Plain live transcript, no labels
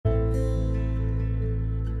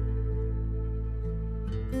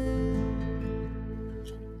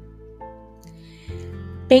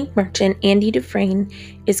Bank merchant Andy Dufresne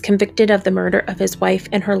is convicted of the murder of his wife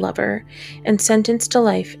and her lover and sentenced to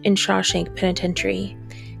life in Shawshank Penitentiary.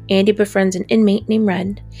 Andy befriends an inmate named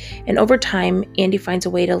Red, and over time, Andy finds a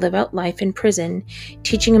way to live out life in prison,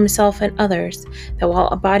 teaching himself and others that while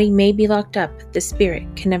a body may be locked up, the spirit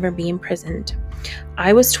can never be imprisoned.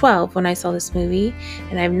 I was 12 when I saw this movie,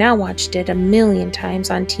 and I've now watched it 1,000,000 times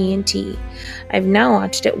on TNT. I've now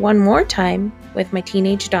watched it one more time with my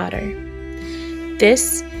teenage daughter.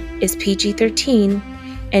 This is PG-13,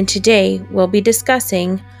 and today we'll be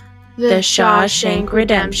discussing The Shawshank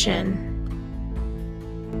Redemption.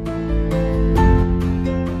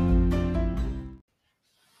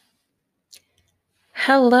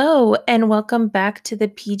 Hello, and welcome back to the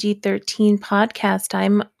PG-13 podcast.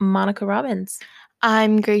 I'm Monica Robbins.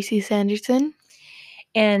 I'm Gracie Sanderson.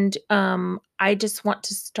 And I just want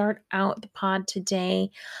to start out the pod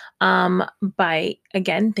today by,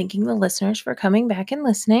 again, thanking the listeners for coming back and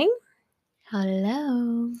listening.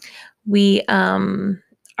 Hello. We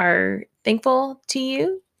are thankful to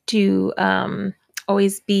you to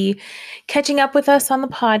always be catching up with us on the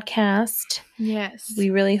podcast. Yes.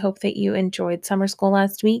 We really hope that you enjoyed summer school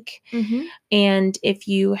last week. Mm-hmm. And if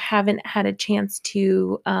you haven't had a chance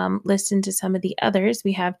to listen to some of the others,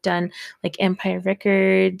 we have done like Empire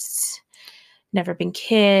Records, Never Been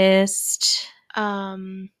Kissed.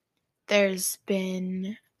 There's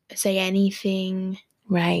been Say Anything.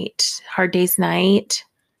 Right. Hard Day's Night.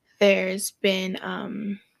 There's been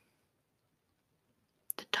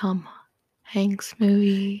the Tom Hanks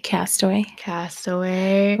movie. Castaway.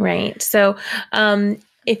 Right. So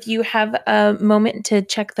if you have a moment to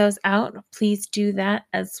check those out, please do that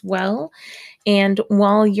as well. And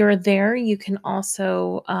while you're there, you can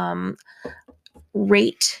also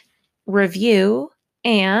rate, review,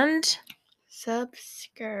 and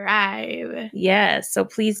subscribe. Yes. So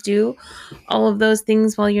please do all of those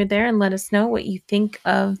things while you're there and let us know what you think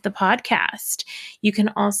of the podcast. You can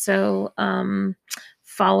also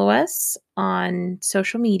follow us on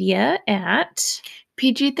social media at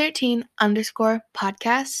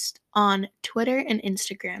PG-13_podcast on Twitter and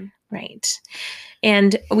Instagram. Right.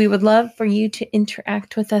 And we would love for you to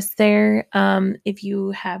interact with us there. If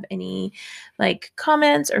you have any like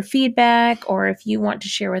comments or feedback, or if you want to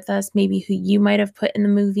share with us maybe who you might have put in the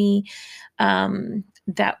movie,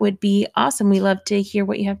 that would be awesome. We love to hear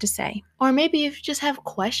what you have to say. Or maybe if you just have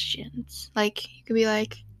questions, like you could be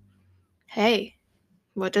like, hey,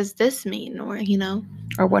 what does this mean? Or,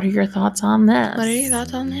 or what are your thoughts on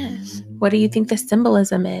this? What do you think the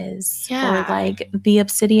symbolism is? Yeah. Or like the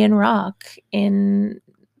obsidian rock in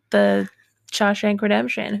the Shawshank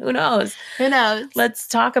Redemption. Who knows? Let's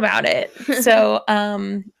talk about it. So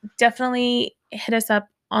definitely hit us up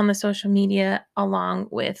on the social media along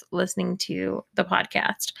with listening to the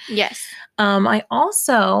podcast. Yes. I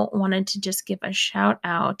also wanted to just give a shout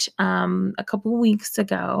out. A couple weeks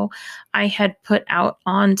ago, I had put out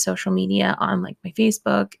on social media on like my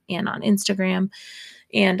Facebook and on Instagram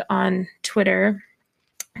and on Twitter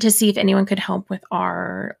to see if anyone could help with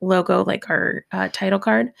our logo, like our title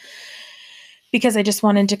card, because I just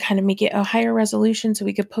wanted to kind of make it a higher resolution so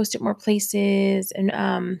we could post it more places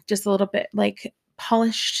and just a little bit like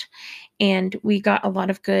polished. And we got a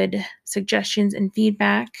lot of good suggestions and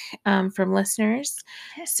feedback from listeners.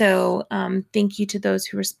 Yes. So thank you to those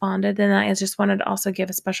who responded. And I just wanted to also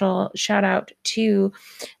give a special shout out to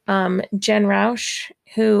Jen Rausch,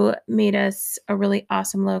 who made us a really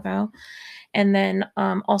awesome logo. And then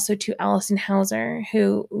also to Allison Hauser,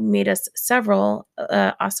 who made us several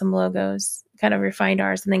awesome logos, kind of refined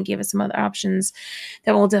ours, and then gave us some other options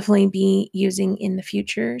that we'll definitely be using in the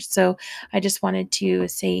future. So I just wanted to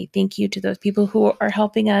say thank you to those people who are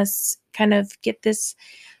helping us kind of get this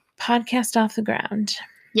podcast off the ground.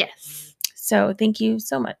 Yes. So thank you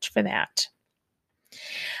so much for that.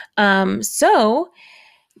 So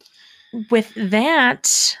with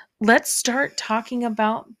that, let's start talking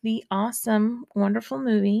about the awesome, wonderful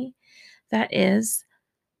movie that is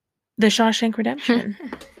The Shawshank Redemption.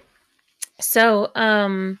 So,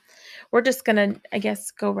 we're just gonna, I guess,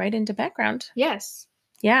 go right into background. Yes.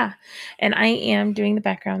 Yeah. And I am doing the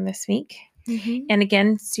background this week. Mm-hmm. And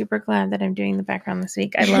again, super glad that I'm doing the background this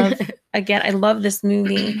week. I love this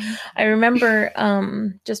movie. I remember,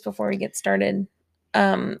 just before we get started,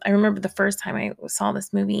 I remember the first time I saw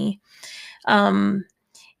this movie.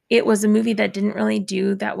 It was a movie that didn't really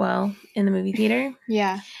do that well in the movie theater.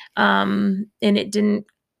 Yeah. And it didn't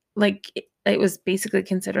it was basically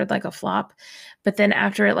considered like a flop. But then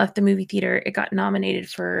after it left the movie theater, it got nominated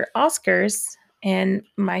for Oscars and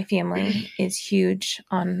my family is huge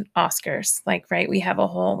on Oscars. Like, right, we have a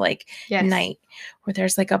whole like Yes. night where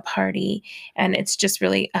there's like a party, and it's just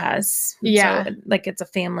really us. Yeah. So like it's a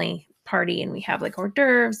family party, and we have like hors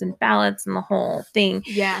d'oeuvres and ballots and the whole thing.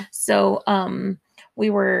 Yeah. So we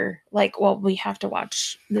were like, well, we have to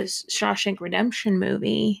watch this Shawshank Redemption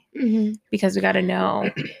movie Mm-hmm. because we got to know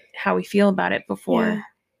how we feel about it before Yeah.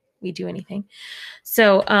 we do anything.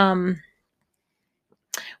 So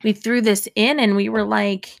we threw this in, and we were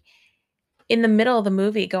like in the middle of the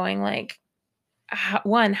movie going like, how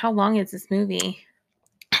long is this movie?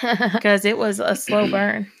 Because it was a slow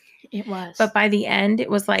burn. It was. But by the end, it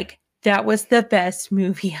was like, that was the best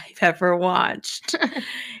movie I've ever watched.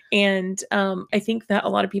 And I think that a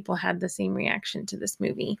lot of people had the same reaction to this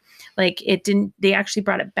movie. Like, they actually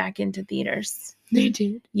brought it back into theaters. They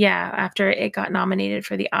did. Yeah, after it got nominated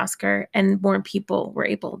for the Oscar, and more people were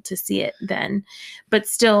able to see it then, but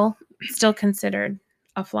still considered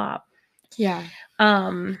a flop. Yeah.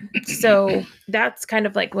 So that's kind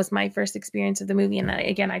of like was my first experience of the movie, and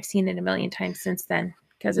again, I've seen it a million times since then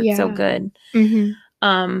because it's so good.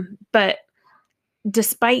 Mm-hmm. But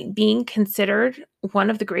despite being considered one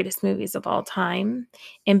of the greatest movies of all time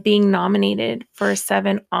and being nominated for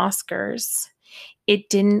 7 Oscars, it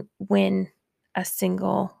didn't win a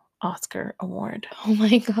single Oscar award. Oh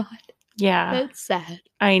my God. Yeah. That's sad.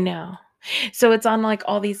 I know. So it's on like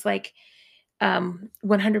all these like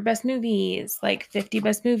 100 best movies, like 50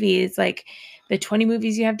 best movies, like the 20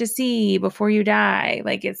 movies you have to see before you die.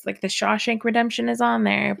 Like it's like the Shawshank Redemption is on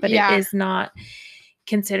there, but Yeah. it is not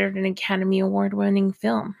considered an Academy Award winning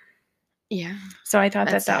film. Yeah. So I thought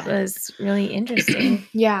That's that sad. was really interesting.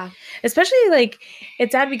 Yeah. Especially like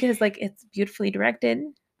it's sad because like it's beautifully directed.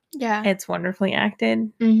 Yeah. It's wonderfully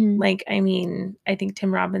acted. Mm-hmm. Like, I mean, I think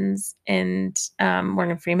Tim Robbins and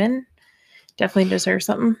Morgan Freeman definitely deserve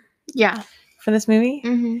something. Yeah. For this movie.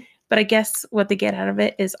 Mm-hmm. But I guess what they get out of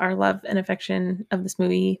it is our love and affection of this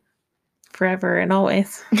movie forever and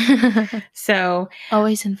always. So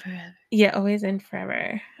always and forever. Yeah, always and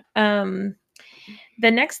forever. The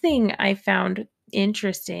next thing I found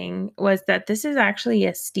interesting was that this is actually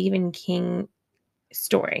a Stephen King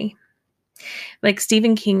story. Like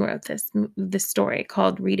Stephen King wrote this story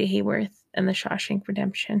called Rita Hayworth and the Shawshank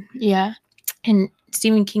Redemption. Yeah. And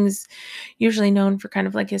Stephen King's usually known for kind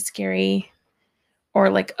of like his scary or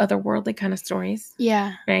like otherworldly kind of stories.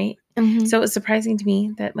 Yeah. Right? Mm-hmm. So it was surprising to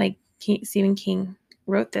me that like Stephen King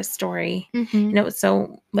wrote this story. Mm-hmm. And it was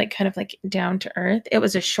so like kind of like down to earth. It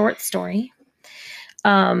was a short story.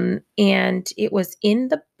 And it was in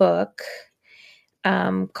the book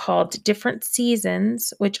called Different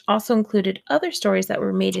Seasons, which also included other stories that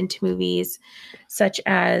were made into movies, such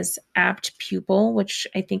as Apt Pupil, which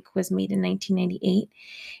I think was made in 1998,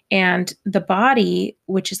 and The Body,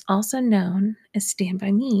 which is also known as Stand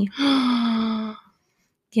By Me.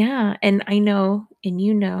 Yeah, and I know, and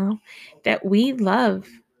you know, that we love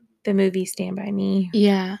the movie Stand By Me.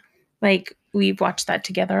 Yeah. Like, we've watched that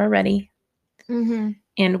together already. Mm-hmm.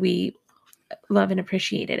 And we love and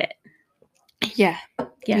appreciated it. Yeah.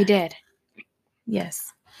 We did.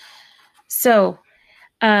 Yes. So,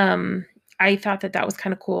 I thought that was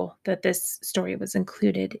kind of cool that this story was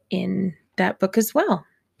included in that book as well.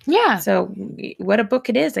 Yeah. So, what a book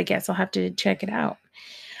it is, I guess I'll have to check it out.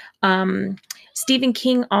 Stephen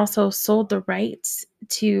King also sold the rights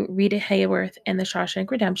to Rita Hayworth and the Shawshank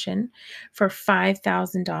Redemption for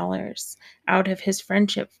 $5,000 out of his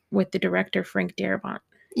friendship with the director Frank Darabont.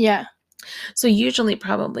 Yeah. So usually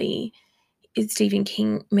probably Stephen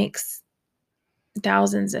King makes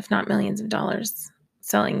thousands, if not millions of dollars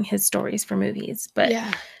selling his stories for movies. But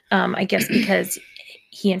yeah. I guess because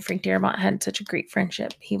he and Frank Darabont had such a great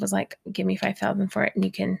friendship, he was like, give me $5,000 for it and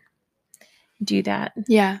you can do that.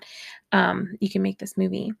 Yeah. You can make this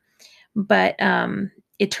movie. But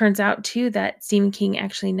it turns out too that Stephen King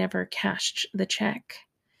actually never cashed the check.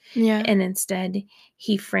 Yeah. And instead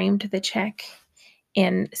he framed the check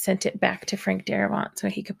and sent it back to Frank Darabont so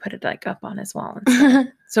he could put it like up on his wall.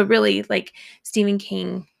 So really, like, Stephen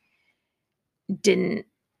King didn't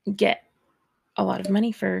get a lot of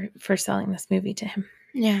money for selling this movie to him.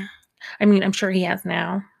 Yeah. I mean, I'm sure he has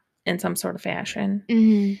now in some sort of fashion.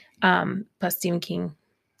 Mm-hmm. Plus Stephen King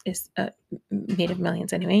is made of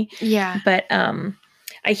millions anyway. Yeah. But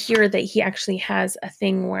I hear that he actually has a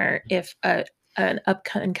thing where if an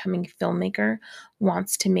upcoming filmmaker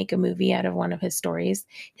wants to make a movie out of one of his stories,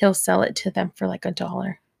 he'll sell it to them for like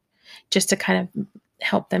 $1 just to kind of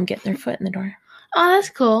help them get their foot in the door. Oh, that's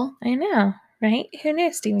cool. I know, right? Who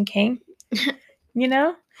knew, Stephen King? You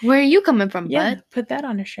know? Where are you coming from, Yeah, bud? put that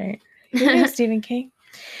on a shirt. Who knew, Stephen King?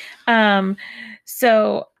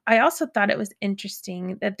 So I also thought it was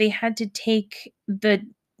interesting that they had to take the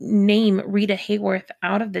name Rita Hayworth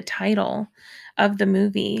out of the title of the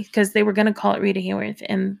movie because they were going to call it Rita Hayworth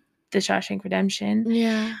in The Shawshank Redemption.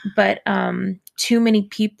 Yeah. But too many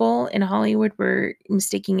people in Hollywood were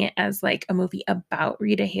mistaking it as like a movie about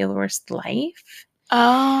Rita Hayworth's life.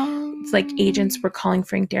 It's like agents were calling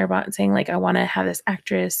Frank Darabont and saying like, I want to have this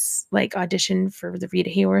actress like audition for the Rita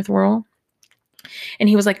Hayworth role. And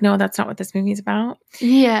he was like, no, that's not what this movie is about.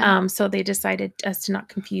 Yeah. So they decided as to not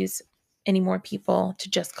confuse any more people to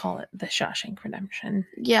just call it The Shawshank Redemption.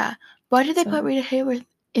 Yeah. Why did they put Rita Hayworth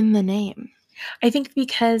in the name? I think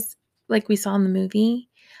because, like we saw in the movie,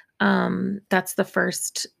 that's the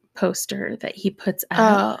first poster that he puts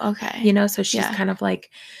out. Oh, okay. You know, so she's Yeah. kind of like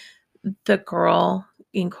the girl,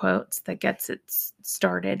 in quotes, that gets it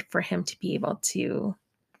started for him to be able to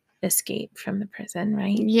escape from the prison,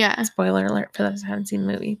 right? Yeah. Spoiler alert for those who haven't seen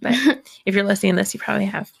the movie, but if you're listening to this, you probably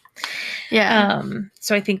have. Yeah.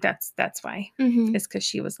 So I think that's why. Mhm. It's because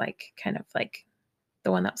she was like kind of like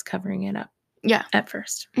the one that was covering it up. Yeah. At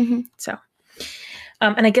first. Mhm. So,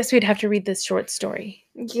 and I guess we'd have to read this short story.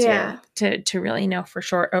 Yeah. To really know for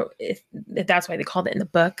sure if that's why they called it in the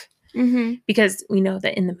book. Mhm. Because we know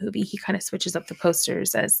that in the movie he kind of switches up the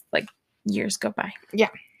posters as like years go by. Yeah.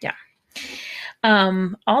 Yeah.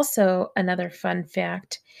 Also, another fun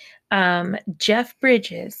fact, Jeff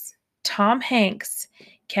Bridges, Tom Hanks,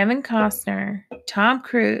 Kevin Costner, Tom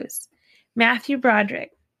Cruise, Matthew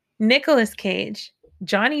Broderick, Nicolas Cage,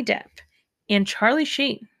 Johnny Depp, and Charlie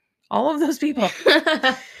Sheen, all of those people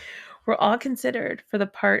were all considered for the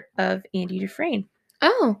part of Andy Dufresne.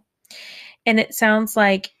 Oh. And it sounds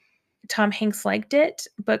like Tom Hanks liked it,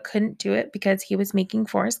 but couldn't do it because he was making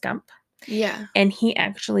Forrest Gump. Yeah. And he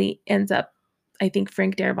actually ends up, I think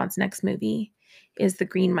Frank Darabont's next movie is The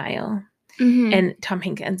Green Mile. Mhm. And Tom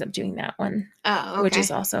Hanks ends up doing that one. Oh, okay. Which is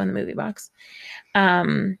also in the movie box.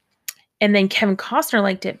 And then Kevin Costner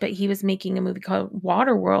liked it, but he was making a movie called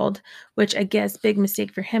Waterworld, which I guess big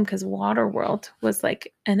mistake for him because Waterworld was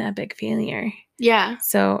like an epic failure. Yeah.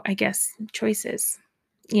 So I guess choices,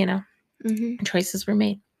 choices were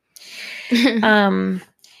made.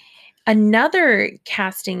 Another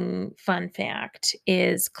casting fun fact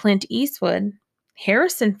is Clint Eastwood,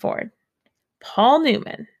 Harrison Ford, Paul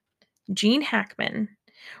Newman, Gene Hackman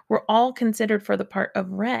were all considered for the part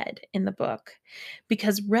of Red in the book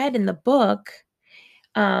because Red in the book,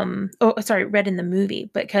 Red in the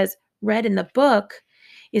movie, because Red in the book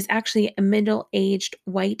is actually a middle-aged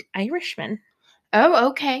white Irishman. Oh,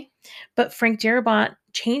 okay. But Frank Darabont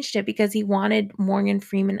changed it because he wanted Morgan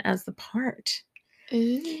Freeman as the part.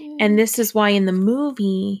 Ooh. And this is why in the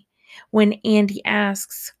movie, when Andy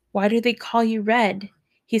asks, why do they call you Red?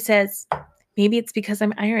 He says, maybe it's because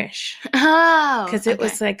I'm Irish. Oh. Because it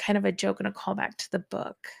was like kind of a joke and a callback to the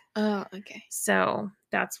book. Oh, okay. So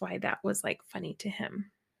that's why that was like funny to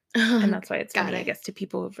him. And that's why it's funny, I guess, to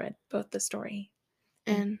people who've read both the story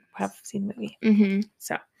and have seen the movie. Mm-hmm.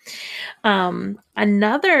 So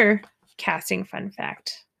another casting fun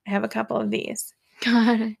fact. I have a couple of these.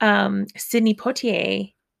 Sidney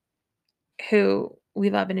Poitier, who we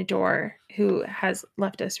love and adore, who has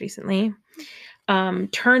left us recently,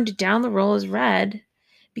 turned down the role as Red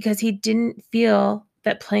because he didn't feel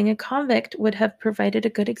that playing a convict would have provided a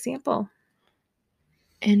good example.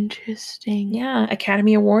 Interesting. Yeah,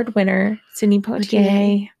 Academy Award winner Sidney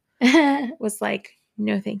Poitier was like,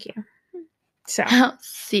 no, thank you. So, I'll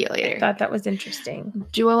see you later. I thought that was interesting.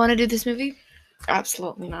 Do I want to do this movie?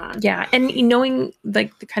 Absolutely not. Yeah, and knowing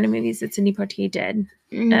like the kind of movies that Sidney Poitier did,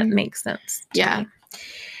 that makes sense. Yeah.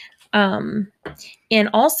 And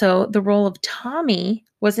also the role of Tommy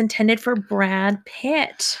was intended for Brad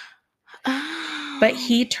Pitt. But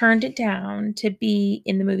he turned it down to be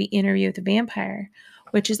in the movie Interview with the Vampire,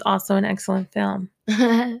 which is also an excellent film.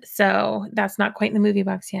 So that's not quite in the movie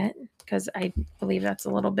box yet because I believe that's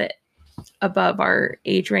a little bit above our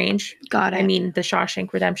age range. Got it. I mean, The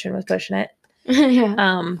Shawshank Redemption was pushing it.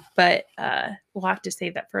 Yeah. But we'll have to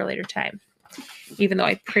save that for a later time. Even though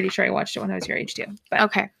I'm pretty sure I watched it when I was your age too. But,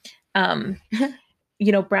 okay.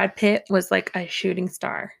 Brad Pitt was like a shooting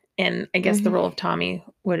star. And I guess the role of Tommy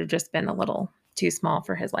would have just been a little too small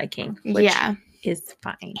for his liking. Which is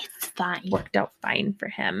fine. It's fine. Worked out fine for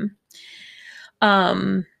him.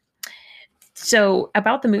 So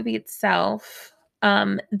about the movie itself,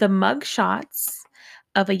 the mug shots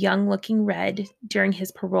of a young-looking Red during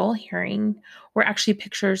his parole hearing were actually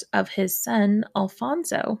pictures of his son,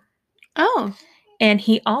 Alfonso. Oh. And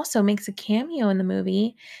he also makes a cameo in the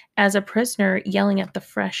movie as a prisoner yelling at the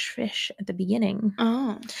fresh fish at the beginning.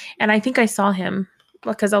 Oh. And I think I saw him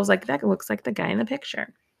because I was like, that looks like the guy in the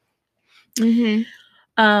picture. Mm-hmm.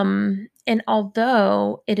 And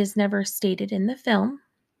although it is never stated in the film,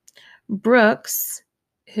 Brooks,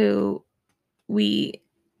 who we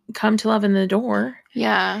come to love in the door,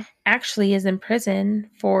 Yeah. actually is in prison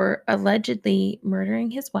for allegedly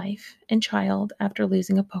murdering his wife and child after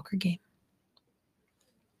losing a poker game.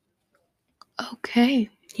 Okay.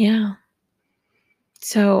 Yeah.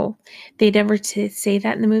 So they never say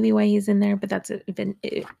that in the movie why he's in there, but that's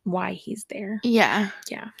why he's there. Yeah.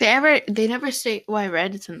 Yeah. They never state why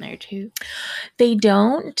Red is in there too. They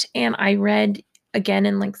don't. And I read again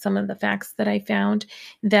in like some of the facts that I found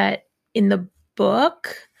that in the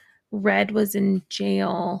book, Red was in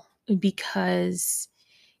jail because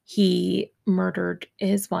he murdered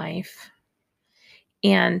his wife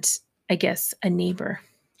and I guess a neighbor.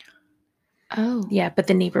 Oh. Yeah, but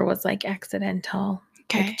the neighbor was like accidental.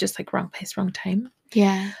 Okay. Like just like wrong place, wrong time.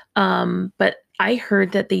 Yeah. But I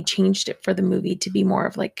heard that they changed it for the movie to be more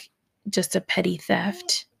of like just a petty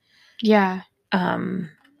theft. Yeah.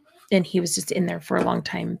 And he was just in there for a long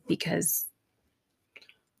time because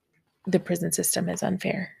the prison system is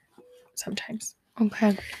unfair sometimes.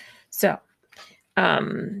 Okay. So,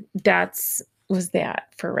 was that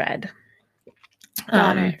for Red.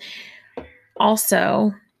 Got it.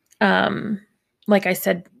 Also, like I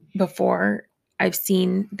said before, I've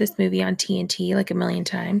seen this movie on TNT like a million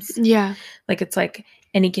times. Yeah. Like it's like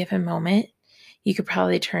any given moment, you could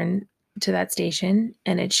probably turn to that station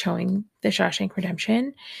and it's showing The Shawshank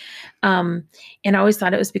Redemption. And I always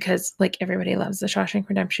thought it was because like everybody loves The Shawshank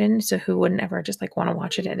Redemption, so who wouldn't ever just like want to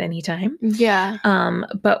watch it at any time? Yeah.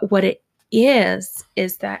 But what it is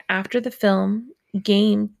that after the film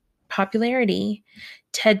gained popularity,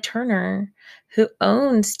 Ted Turner, who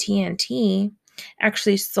owns TNT,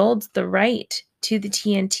 actually sold the right to the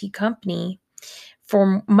TNT company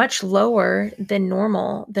for much lower than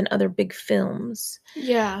normal than other big films.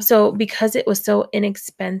 Yeah. So because it was so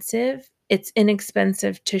inexpensive, it's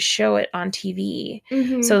inexpensive to show it on TV.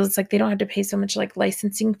 Mm-hmm. So it's like they don't have to pay so much like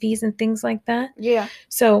licensing fees and things like that. Yeah.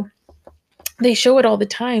 So they show it all the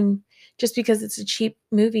time just because it's a cheap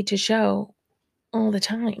movie to show all the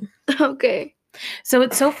time. Okay. So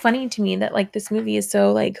it's so funny to me that like this movie is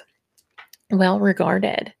so like well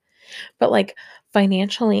regarded, but like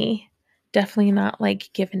financially definitely not like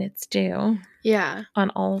given its due. Yeah. On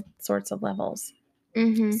all sorts of levels.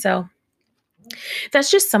 Mm-hmm. So that's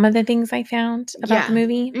just some of the things I found about the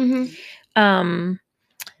movie. Mm-hmm.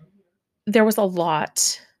 There was a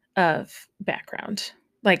lot of background.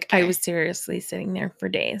 Like Okay. I was seriously sitting there for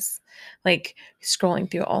days, like scrolling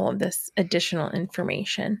through all of this additional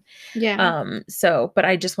information. Yeah. But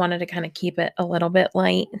I just wanted to kind of keep it a little bit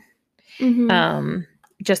light. Mm-hmm.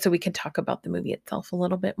 Just so we could talk about the movie itself a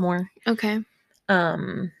little bit more. Okay.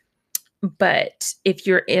 But if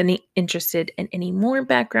you're interested in any more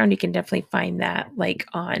background, you can definitely find that like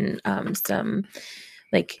on some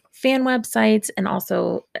like fan websites, and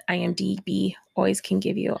also IMDb always can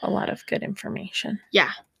give you a lot of good information.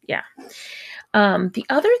 Yeah. Yeah. The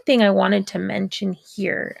other thing I wanted to mention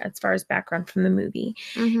here as far as background from the movie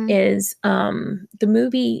is the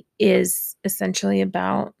movie is essentially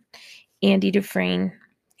about Andy Dufresne,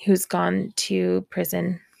 who's gone to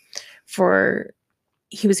prison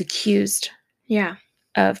he was accused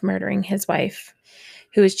of murdering his wife,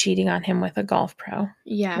 who was cheating on him with a golf pro.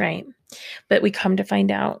 Yeah. Right. But we come to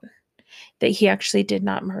find out that he actually did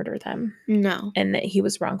not murder them. No. And that he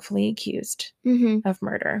was wrongfully accused of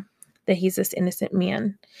murder. That he's this innocent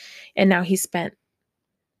man. And now he spent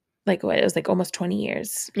like what it was like almost 20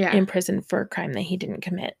 years in prison for a crime that he didn't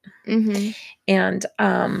commit. And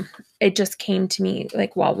it just came to me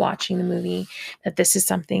like while watching the movie that this is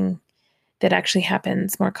something that actually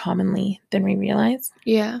happens more commonly than we realize.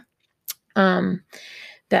 Yeah.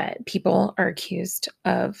 That people are accused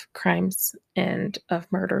of crimes and of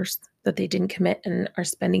murders that they didn't commit and are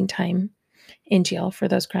spending time in jail for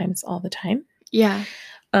those crimes all the time. Yeah.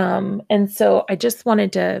 And so I just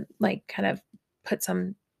wanted to like kind of put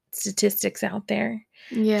some statistics out there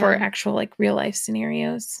for actual like real life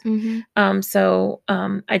scenarios. So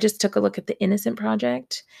I just took a look at the Innocent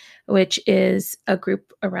Project, which is a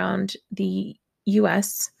group around the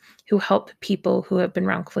US who help people who have been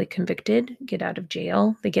wrongfully convicted get out of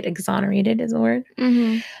jail. They get exonerated is the word.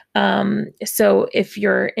 So if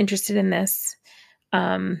you're interested in this,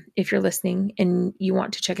 if you're listening and you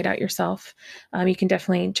want to check it out yourself, you can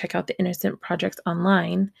definitely check out the Innocent Project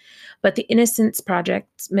online. But the Innocence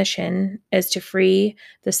Project's mission is to free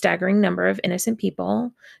the staggering number of innocent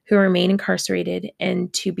people who remain incarcerated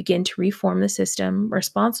and to begin to reform the system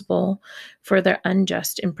responsible for their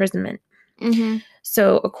unjust imprisonment.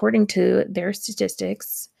 So according to their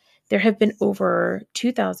statistics, there have been over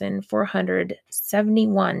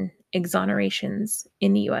 2,471 exonerations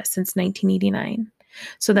in the U.S. since 1989.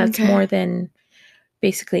 So that's Okay.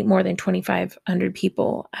 basically more than 2,500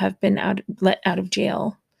 people have been let out of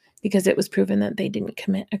jail because it was proven that they didn't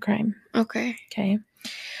commit a crime. Okay. Okay.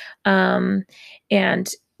 And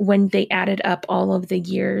when they added up all of the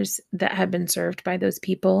years that had been served by those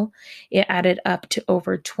people, it added up to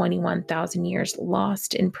over 21,000 years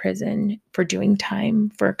lost in prison for doing time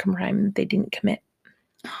for a crime that they didn't commit.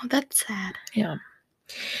 Oh, that's sad. Yeah.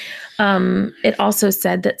 It also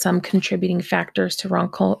said that some contributing factors to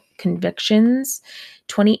wrongful convictions,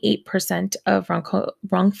 28% of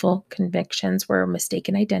wrongful convictions were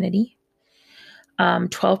mistaken identity.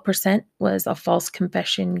 12% was a false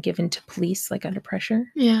confession given to police, like under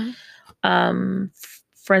pressure. Yeah.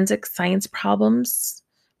 Forensic science problems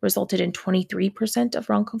resulted in 23% of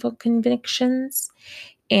wrongful convictions.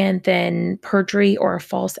 And then perjury or a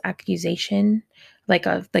false accusation, like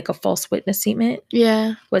a false witness statement,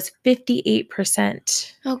 Yeah. was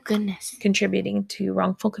 58%. Oh, goodness. Contributing to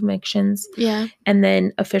wrongful convictions. Yeah. And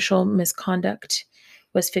then official misconduct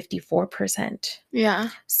was 54%. Yeah.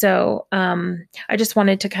 So I just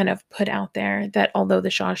wanted to kind of put out there that although The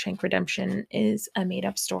Shawshank Redemption is a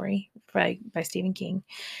made-up story by Stephen King,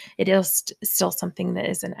 it is still something that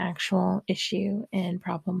is an actual issue and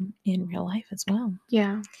problem in real life as well.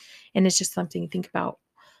 Yeah. And it's just something to think about,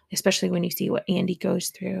 especially when you see what Andy goes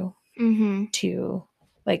through to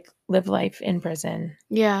like live life in prison.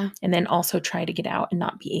 Yeah. And then also try to get out and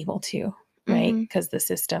not be able to, right? Because the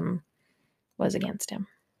system was against him.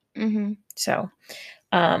 So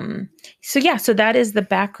that is the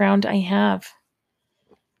background I have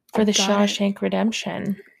for The Shawshank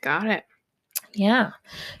Redemption. Got it. Yeah.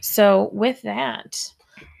 So with that,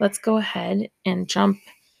 let's go ahead and jump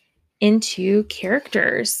into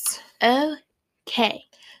characters. Okay.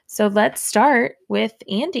 So let's start with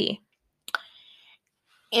Andy.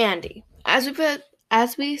 Andy, as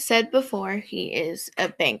we said before, he is a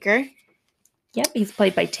banker. Yep, he's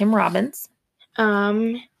played by Tim Robbins.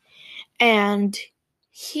 And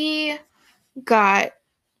he got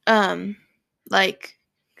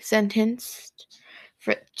sentenced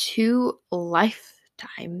for 2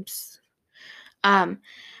 lifetimes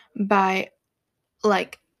by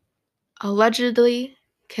allegedly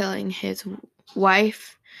killing his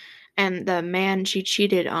wife and the man she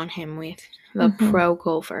cheated on him with, the pro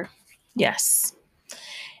golfer. Yes.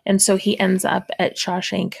 And so he ends up at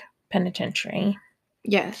Shawshank Penitentiary.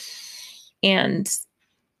 Yes. And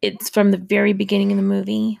it's from the very beginning of the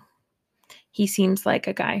movie. He seems like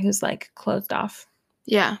a guy who's like closed off.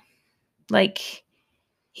 Yeah. Like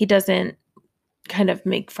he doesn't kind of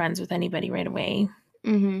make friends with anybody right away,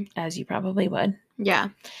 as you probably would. Yeah.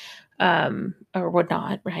 Or would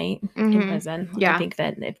not, right? In prison. Yeah. I think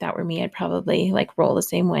that if that were me, I'd probably like roll the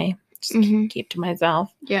same way. Just keep to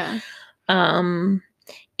myself. Yeah. And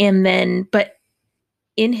then, but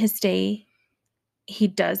in his stay, he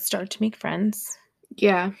does start to make friends.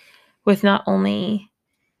 Yeah. With not only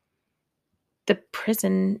the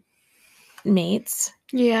prison mates.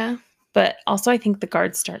 Yeah. But also I think the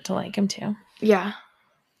guards start to like him too. Yeah.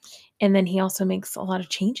 And then he also makes a lot of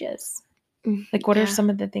changes. Like what are some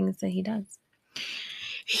of the things that he does?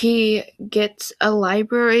 He gets a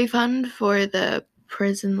library fund for the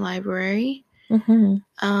prison library.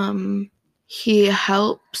 He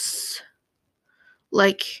helps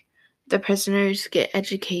the prisoners get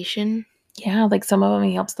education. Yeah, like some of them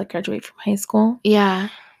he helps like graduate from high school. Yeah.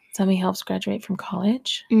 Some he helps graduate from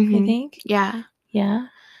college, I think. Yeah. Yeah.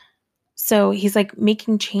 So he's like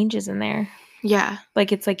making changes in there. Yeah.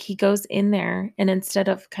 Like it's like he goes in there and instead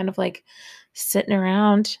of kind of like sitting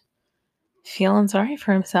around feeling sorry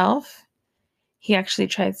for himself, he actually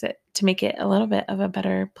tries to make it a little bit of a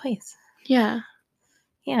better place. Yeah.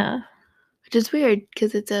 Yeah. Which is weird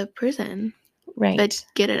because it's a prison. Right. But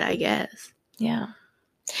get it, I guess. Yeah.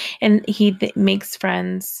 And he makes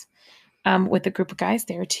friends with a group of guys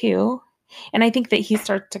there too. And I think that he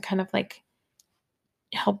starts to kind of like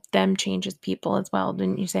help them change as people as well,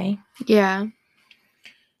 didn't you say? Yeah.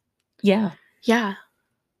 Yeah. Yeah.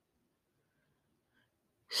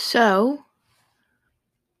 So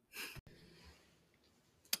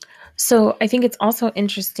I think it's also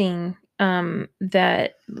interesting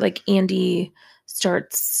that like Andy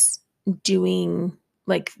starts doing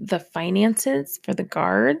like the finances for the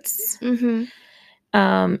guards. And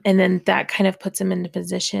then that kind of puts him in a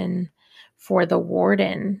position for the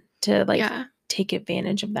warden to like take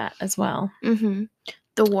advantage of that as well.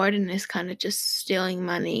 The warden is kind of just stealing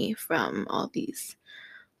money from all these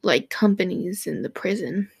like companies in the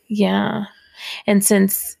prison. Yeah. And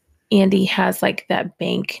since Andy has like that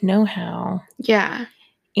bank know-how. Yeah.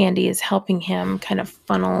 Andy is helping him kind of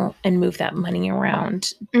funnel and move that money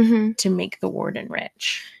around Mm-hmm. to make the warden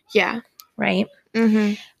rich. Yeah. Right?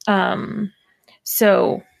 Mm-hmm.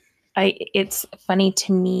 So it's funny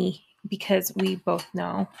to me because we both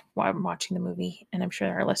know while I'm watching the movie, and I'm sure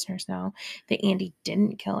our listeners know, that Andy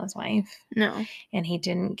didn't kill his wife. No. And he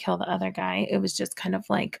didn't kill the other guy. It was just kind of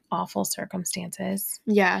like awful circumstances.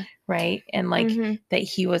 Yeah. Right? And like that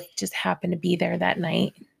he was just happened to be there that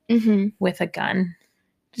night with a gun.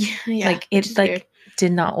 Yeah. Like it like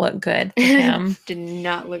did not look good for him. Did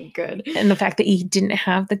not look good. And the fact that he didn't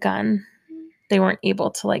have the gun, they weren't able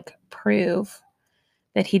to like prove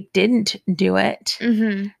that he didn't do it.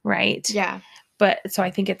 Right? Yeah. But so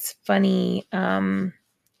I think it's funny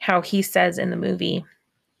how he says in the movie,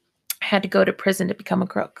 I had to go to prison to become a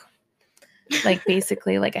crook. Like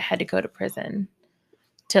basically like I had to go to prison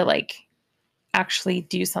to like actually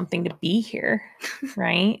do something to be here.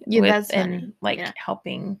 Right? Yeah, that's and funny. like Yeah.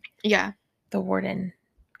 helping Yeah. the warden.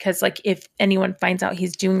 Because like if anyone finds out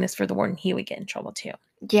he's doing this for the warden, he would get in trouble too.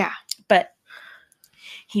 Yeah. But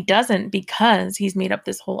he doesn't, because he's made up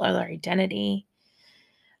this whole other identity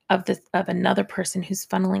of another person who's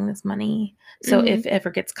funneling this money. So if it ever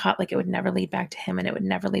gets caught, like it would never lead back to him, and it would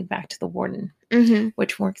never lead back to the warden,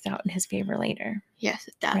 which works out in his favor later. Yes,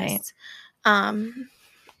 it does. Right.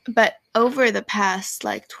 But over the past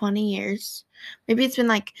like 20 years, maybe it's been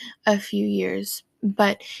like a few years,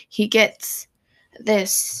 but he gets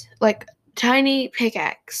this like tiny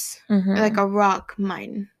pickaxe, like a rock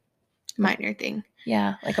miner thing.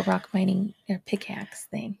 Yeah, like a rock mining or pickaxe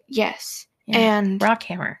thing. Yes. Yeah. And rock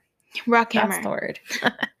hammer. That's the word.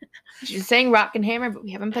 She's saying rock and hammer, but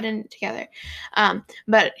we haven't put it together.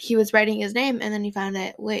 But he was writing his name, and then he found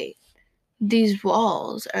out, wait, these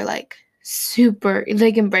walls are like super,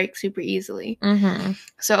 they can break super easily.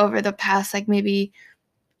 So over the past like maybe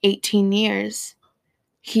 18 years,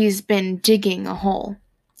 he's been digging a hole.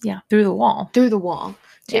 Yeah, through the wall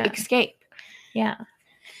to escape. Yeah.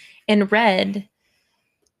 And Red,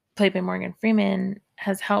 played by Morgan Freeman,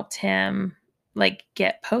 has helped him like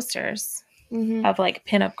get posters of like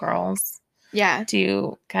pinup girls. Yeah.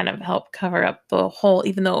 To kind of help cover up the hole,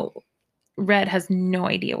 even though Red has no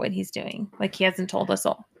idea what he's doing. Like he hasn't told us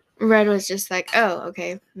all. Red was just like, oh,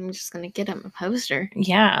 okay, I'm just going to get him a poster.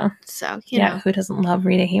 Yeah. So, you know. Who doesn't love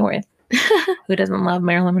Rita Hayworth? Who doesn't love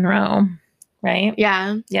Marilyn Monroe? Right?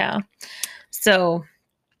 Yeah. Yeah. So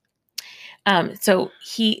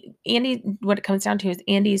Andy, what it comes down to is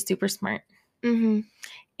Andy is super smart.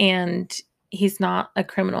 And he's not a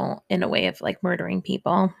criminal in a way of like murdering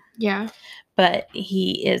people. Yeah. But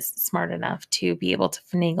he is smart enough to be able to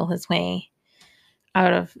finagle his way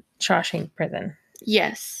out of Shawshank prison.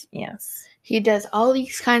 Yes. Yes. He does all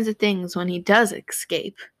these kinds of things when he does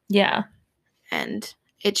escape. Yeah. And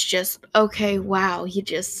it's just, okay, wow, he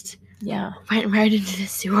just went right into the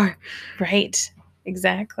sewer. Right.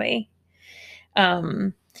 Exactly.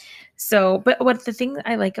 So, but what the thing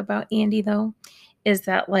I like about Andy though is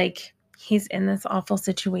that like he's in this awful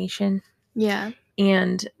situation. Yeah.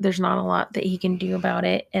 And there's not a lot that he can do about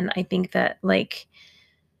it. And I think that like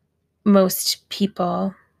most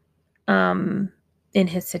people in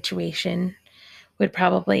his situation would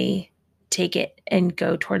probably take it and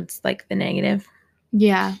go towards like the negative.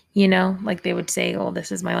 Yeah. You know, like they would say, oh,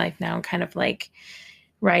 this is my life now, and kind of like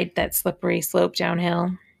ride that slippery slope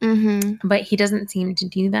downhill. But he doesn't seem to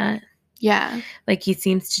do that. Yeah. Like he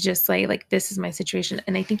seems to just say like, this is my situation.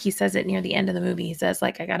 And I think he says it near the end of the movie. He says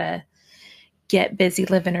like, I gotta get busy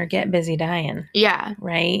living or get busy dying. Yeah.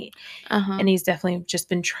 Right. And he's definitely just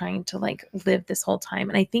been trying to like live this whole time.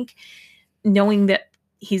 And I think knowing that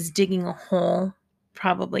he's digging a hole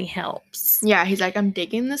probably helps. Yeah. He's like, I'm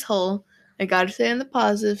digging this hole. I got to stay on the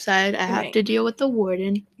positive side. I have to deal with the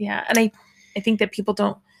warden. Yeah. And I think that people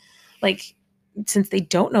don't like, since they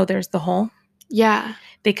don't know there's the hole. Yeah.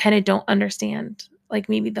 They kind of don't understand like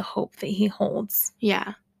maybe the hope that he holds.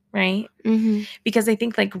 Yeah. Right. Because I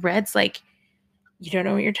think like Red's like, you don't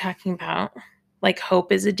know what you're talking about. Like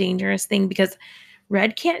hope is a dangerous thing because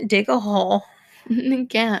Red can't dig a hole. He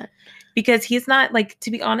can't. Because he's not like,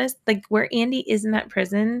 to be honest, like where Andy is in that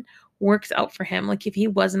prison works out for him. Like if he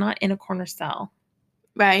was not in a corner cell,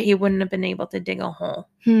 right, he wouldn't have been able to dig a hole.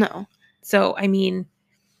 No. So, I mean,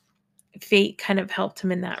 fate kind of helped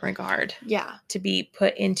him in that regard. Yeah. To be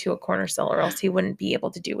put into a corner cell or else he wouldn't be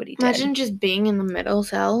able to do what he did. Imagine just being in the middle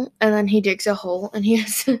cell and then he digs a hole and he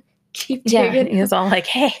has to keep digging. Yeah, he was all like,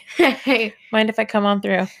 hey, mind if I come on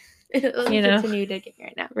through? You know? Continue digging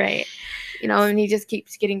right now. Right. You know, and he just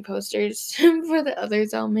keeps getting posters for the other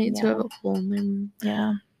cellmates who have a hole in them.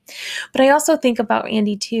 Yeah. But I also think about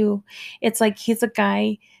Andy too. It's like he's a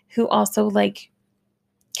guy who also like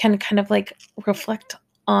can kind of like reflect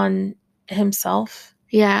on himself,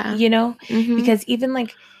 Yeah. you know? Mm-hmm. Because even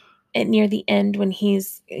like near the end when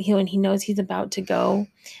when he knows he's about to go,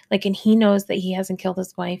 like, and he knows that he hasn't killed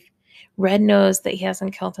his wife. Red knows that he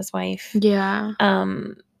hasn't killed his wife. Yeah.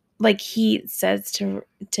 Like he says to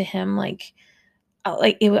him like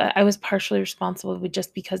I was partially responsible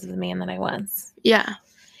just because of the man that I was. Yeah.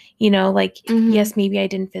 You know, like, Mhm. yes, maybe I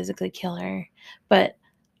didn't physically kill her, but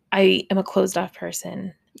I am a closed off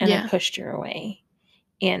person and I Yeah. pushed her away.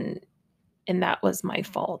 And that was my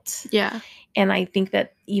fault. Yeah. And I think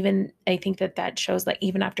that that shows like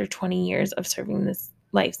even after 20 years of serving this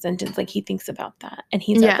life sentence, like he thinks about that. And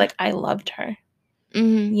he said, Yeah. like, I loved her,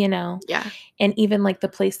 Mhm. you know? Yeah. And even like the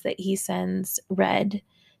place that he sends Red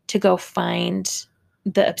to go find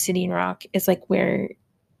the obsidian rock is like where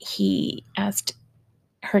he asked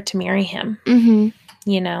her to marry him, Mhm.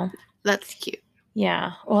 you know? That's cute.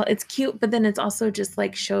 Yeah. Well, it's cute, but then it's also just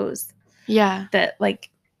like shows Yeah. that like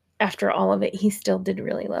after all of it, he still did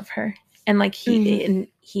really love her. And like Mhm.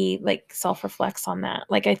 he like self-reflects on that.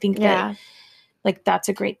 Like I think Yeah. that like that's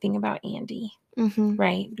a great thing about Andy, Mhm.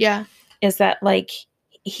 right? Yeah. Is that like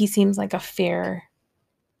he seems like a fair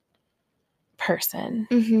person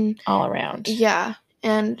Mhm. all around. Yeah.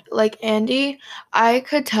 And like Andy, I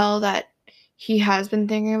could tell that he has been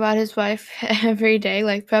thinking about his wife every day,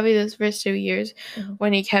 like probably those first 2 years Mhm.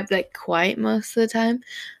 when he kept like quiet most of the time.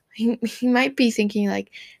 He might be thinking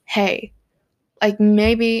like, hey, like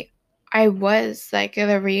maybe I was like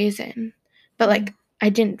the reason, but like I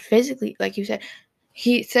didn't physically, like you said,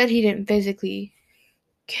 he said he didn't physically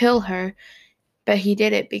kill her, but he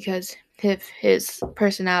did it because of his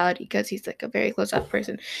personality, because he's like a very close off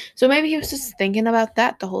person. So maybe he was just thinking about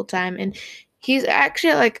that the whole time, and he's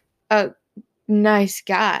actually like a nice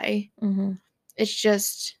guy. Mm-hmm. It's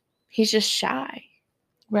just he's just shy.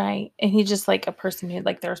 Right. And he's just like a person who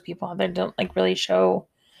like there's people out there don't like really show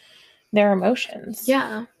their emotions.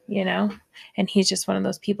 Yeah. You know? And he's just one of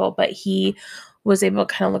those people. But he was able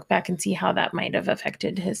to kind of look back and see how that might have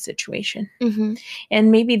affected his situation. Mm-hmm. And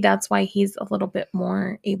maybe that's why he's a little bit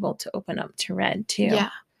more able to open up to Red too. Yeah.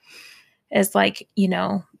 It's like, you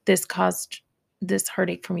know, this caused this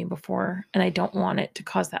heartache for me before, and I don't want it to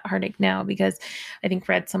cause that heartache now, because I think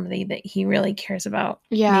Red's somebody that he really cares about,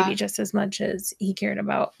 Yeah. maybe just as much as he cared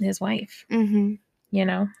about his wife, Mm-hmm. you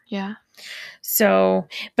know? Yeah. So,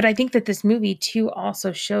 but I think that this movie too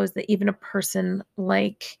also shows that even a person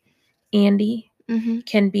like Andy Mm-hmm.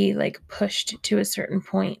 can be like pushed to a certain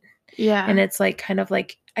point. Yeah. And it's like kind of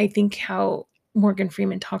like, I think how Morgan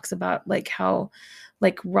Freeman talks about like how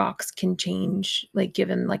like rocks can change, like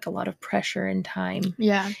given like a lot of pressure and time.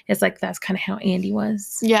 Yeah. It's like that's kind of how Andy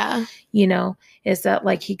was. Yeah. You know, is that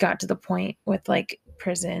like he got to the point with like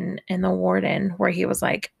prison and the warden where he was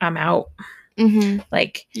like, I'm out. Mm-hmm.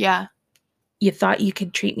 Like, yeah. You thought you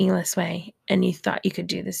could treat me this way and you thought you could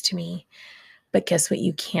do this to me, but guess what?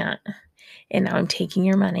 You can't. And now I'm taking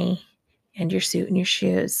your money and your suit and your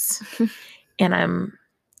shoes and I'm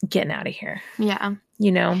getting out of here. Yeah.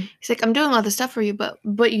 You know? He's like, I'm doing all this stuff for you, but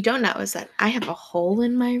what you don't know is that I have a hole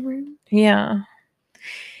in my room. Yeah.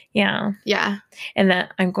 Yeah. Yeah. And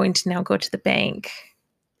that I'm going to now go to the bank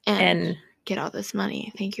and get all this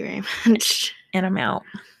money. Thank you very much. And I'm out.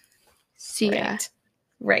 See ya.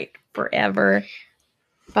 Right. Forever.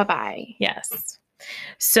 Bye-bye. Yes.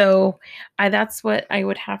 So that's what I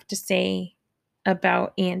would have to say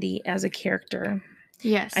about Andy as a character.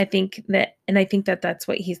 Yes. I think that that's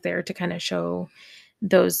what he's there to kind of show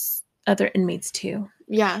those other inmates too.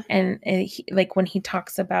 Yeah. And like when he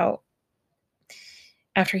talks about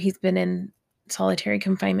after he's been in solitary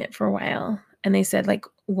confinement for a while and they said like,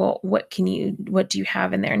 well, what do you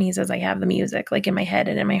have in there? And he says, I have the music like in my head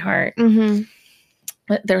and in my heart. Mm-hmm.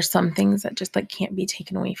 But there's some things that just like can't be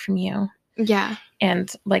taken away from you. Yeah.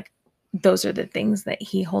 And like those are the things that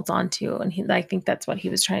he holds on to. And I think that's what he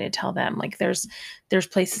was trying to tell them. Like there's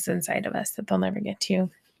places inside of us that they'll never get to.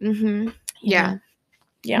 Mm-hmm. Yeah.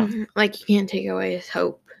 Yeah. Mm-hmm. Like you can't take away his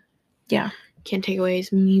hope. Yeah. Can't take away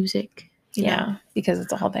his music. You know? Because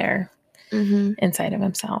it's all there inside of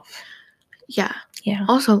himself. Yeah. Yeah.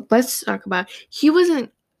 Also, let's talk about he was in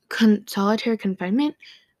solitary confinement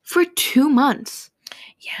for 2 months.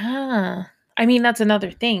 Yeah. I mean, that's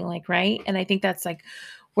another thing, like, right? And I think that's like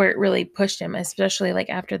where it really pushed him, especially like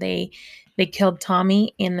after they killed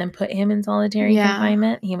Tommy and then put him in solitary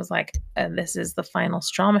confinement. He was like, this is the final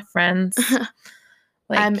straw, my friends.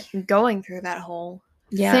 Like, I'm going through that hole.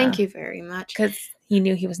 Yeah. Thank you very much. Because he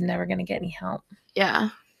knew he was never going to get any help. Yeah.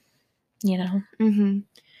 You know? Mm-hmm.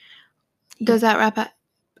 Does that wrap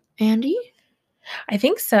Andy? I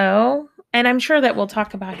think so. And I'm sure that we'll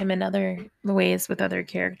talk about him in other ways with other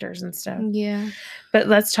characters and stuff. Yeah. But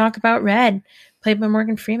let's talk about Red, played by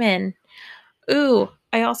Morgan Freeman. Ooh,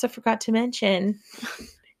 I also forgot to mention,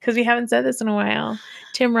 because we haven't said this in a while,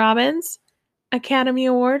 Tim Robbins, Academy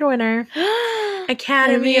Award winner.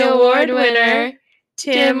 Academy Award winner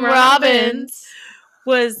Tim Robbins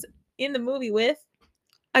was in the movie with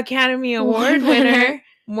Academy Award winner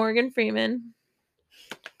Morgan Freeman.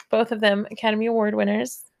 Both of them Academy Award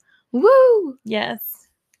winners. Woo! Yes.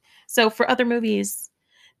 So for other movies,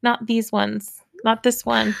 not these ones, not this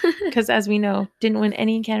one, because as we know, didn't win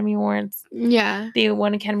any Academy Awards. Yeah. They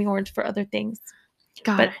won Academy Awards for other things.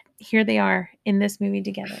 But here they are in this movie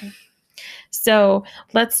together. So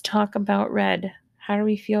let's talk about Red. How do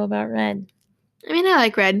we feel about Red? I mean, I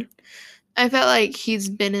like Red. I felt like he's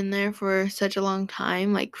been in there for such a long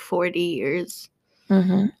time, like 40 years.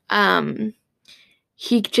 Mm-hmm.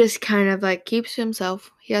 He just kind of like keeps to himself.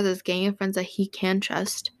 He has his gang of friends that he can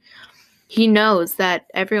trust. He knows that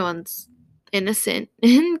everyone's innocent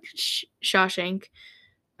in Shawshank.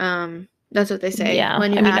 That's what they say. Yeah.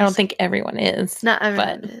 When you I mean, ask. I don't think everyone is. Not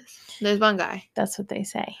everyone but is. There's one guy. That's what they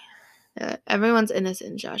say. Everyone's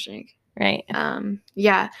innocent in Shawshank. Right.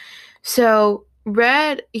 Yeah. So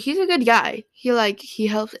Red, he's a good guy. He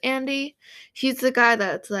helps Andy. He's the guy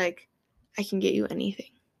that's like, I can get you anything.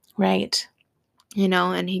 Right. You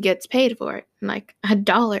know, and he gets paid for it. Like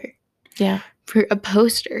 $1. Yeah. For a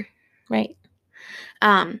poster. Right.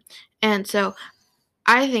 And so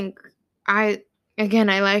I think I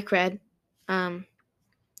like Red.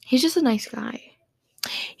 He's just a nice guy.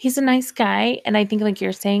 He's a nice guy, and I think like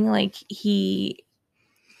you're saying, like he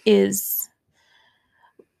is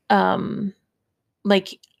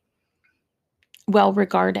like well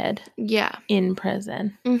regarded. Yeah. In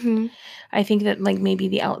prison. Mm-hmm. I think that like maybe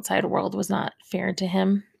the outside world was not fair to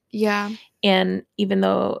him. Yeah. And even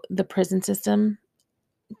though the prison system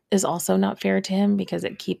is also not fair to him because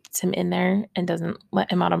it keeps him in there and doesn't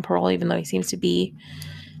let him out on parole, even though he seems to be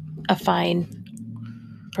a fine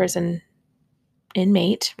prison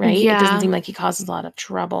inmate, right? Yeah. It doesn't seem like he causes a lot of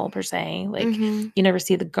trouble per se. Like you never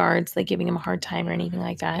see the guards like giving him a hard time or anything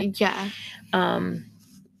like that. Yeah.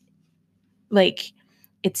 Like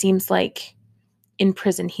it seems like in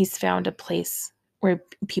prison he's found a place where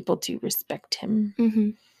people do respect him. Mm-hmm.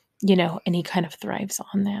 You know, and he kind of thrives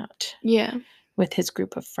on that. Yeah. With his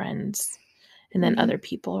group of friends and then other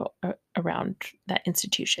people around that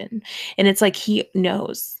institution. And it's like he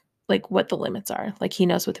knows like what the limits are. Like he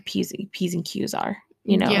knows what the P's and Q's are.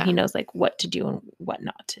 You know, he knows like what to do and what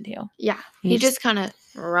not to do. Yeah. He just kind of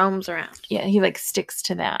roams around. Yeah. He like sticks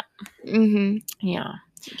to that. Mm-hmm. Yeah.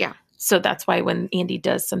 Yeah. So that's why when Andy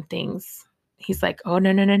does some things, he's like, oh,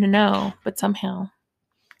 no. But somehow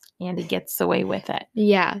Andy gets away with it.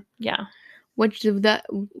 Yeah. Yeah. Would that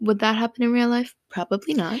happen in real life?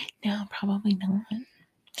 Probably not. No, probably not.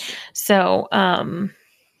 So,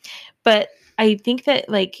 but I think that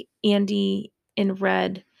like Andy and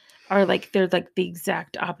Red are like they're like the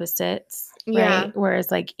exact opposites, right? Yeah. Whereas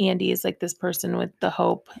like Andy is like this person with the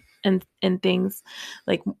hope and things.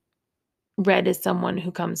 Like Red is someone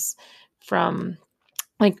who comes from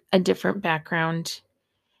like a different background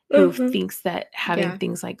who thinks that having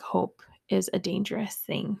things like hope is a dangerous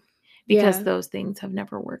thing. Because those things have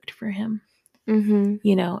never worked for him,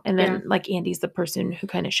 you know? And then like Andy's the person who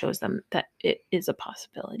kind of shows them that it is a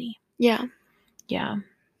possibility. Yeah. Yeah.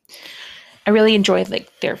 I really enjoyed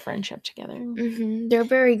like their friendship together. Mm-hmm. They're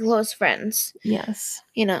very close friends. Yes.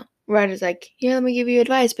 You know, Red is like, yeah, let me give you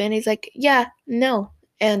advice. But Andy's like, yeah, no.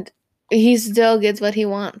 And he still gets what he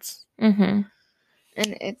wants. Mm-hmm.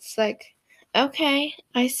 And it's like, okay,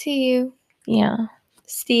 I see you. Yeah.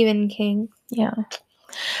 Stephen King. Yeah.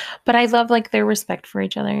 But I love like their respect for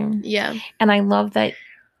each other. Yeah. And I love that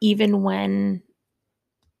even when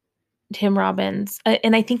Tim Robbins,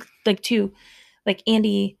 and I think like too, like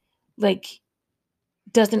Andy like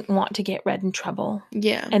doesn't want to get Red in trouble.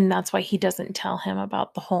 Yeah. And that's why he doesn't tell him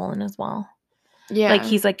about the hole in his wall. Yeah. Like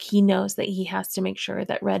he's like, he knows that he has to make sure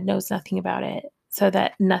that Red knows nothing about it so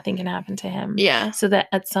that nothing can happen to him. Yeah. So that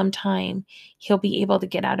at some time he'll be able to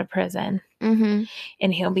get out of prison. Mm-hmm.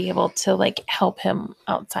 And he'll be able to like help him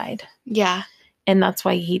outside. Yeah. And that's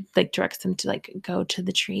why he like directs him to like go to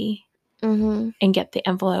the tree and get the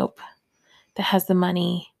envelope that has the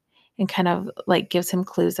money and kind of like gives him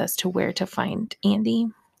clues as to where to find Andy.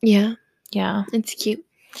 Yeah. Yeah. It's cute.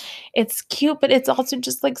 It's cute, but it's also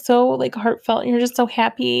just like so like heartfelt, and you're just so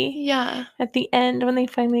happy Yeah. at the end when they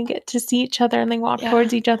finally get to see each other and they walk Yeah.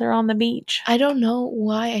 towards each other on the beach. I don't know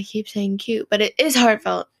why I keep saying cute, but it is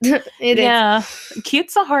heartfelt. It is. Yeah.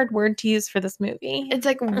 Cute's a hard word to use for this movie. It's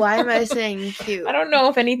like, why am I saying cute? I don't know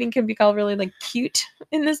if anything can be called really like cute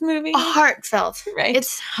in this movie. Heartfelt. Right.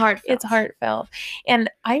 It's heartfelt. It's heartfelt. And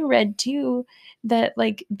I read too that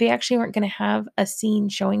like they actually weren't going to have a scene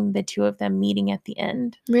showing the two of them meeting at the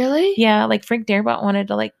end. Really? Yeah, like Frank Darabont wanted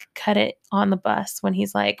to like cut it on the bus when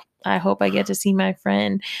he's like, I hope I get to see my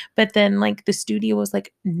friend. But then like the studio was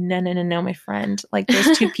like, no, my friend. Like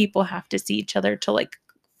those two people have to see each other to like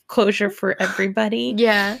closure for everybody.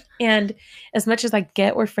 Yeah. And as much as I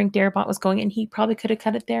get where Frank Darabont was going, and he probably could have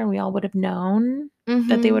cut it there and we all would have known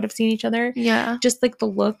that they would have seen each other. Yeah. Just like the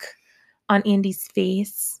look on Andy's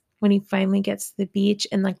face when he finally gets to the beach,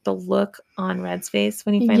 and like the look on Red's face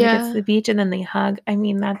when he finally gets to the beach, and then they hug. I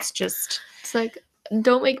mean, that's just... It's like,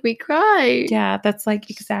 don't make me cry. Yeah, that's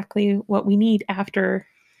like exactly what we need after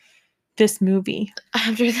this movie.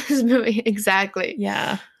 After this movie, exactly.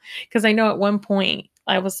 Yeah. Because I know at one point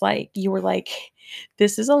I was like, you were like,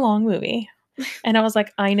 this is a long movie. And I was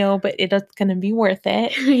like, I know, but it's going to be worth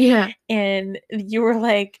it. Yeah. And you were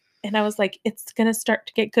like, and I was like, it's going to start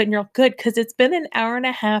to get good. And you're like, good, because it's been an hour and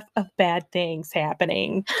a half of bad things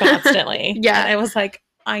happening constantly. Yeah. And I was like,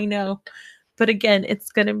 I know. But again,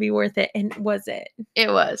 it's going to be worth it. And was it?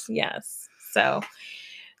 It was. Yes.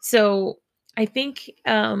 So I think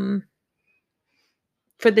for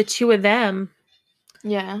the two of them,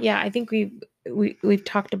 yeah, I think we've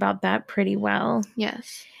talked about that pretty well.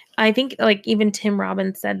 Yes. I think like even Tim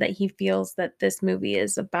Robbins said that he feels that this movie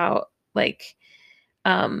is about like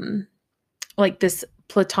this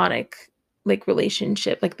platonic like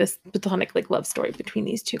relationship, like this platonic like love story between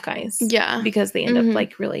these two guys. Yeah. Because they end up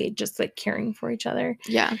like really just like caring for each other.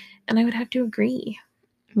 Yeah. And I would have to agree.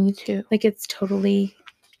 Me too. Like it's totally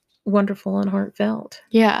wonderful and heartfelt.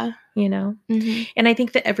 Yeah. You know? Mm-hmm. And I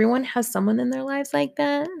think that everyone has someone in their lives like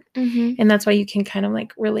that. Mm-hmm. And that's why you can kind of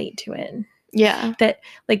like relate to it. Yeah. That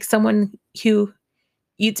like someone who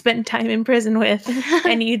you'd spend time in prison with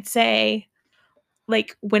and you'd say,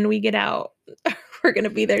 like, when we get out, we're going to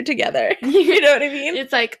be there together. You know what I mean?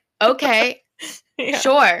 It's like, okay, Yeah.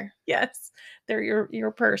 sure. Yes. They're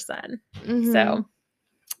your person. Mm-hmm. So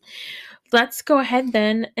let's go ahead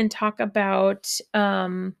then and talk about,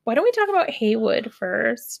 why don't we talk about Haywood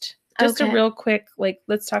first? Just a real quick, like,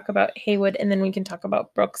 let's talk about Haywood and then we can talk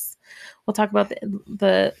about Brooks. We'll talk about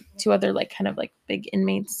the two other, like, kind of like big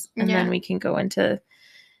inmates. And then we can go into,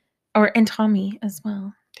 and Tommy as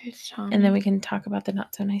well. There's Tommy. And then we can talk about the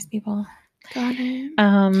not so nice people. Got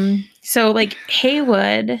it. So like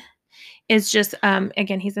Haywood is just,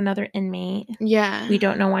 again, he's another inmate. Yeah. We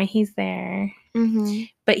don't know why he's there. Mm-hmm.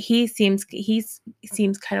 But he seems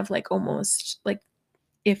kind of like almost like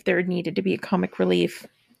if there needed to be a comic relief.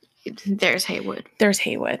 There's Haywood.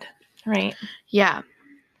 Right? Yeah.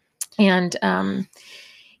 And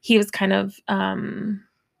he was kind of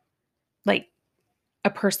like a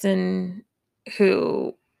person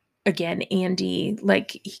who, again, Andy,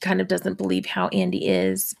 like he kind of doesn't believe how Andy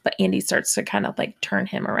is, but Andy starts to kind of like turn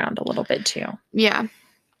him around a little bit too. Yeah.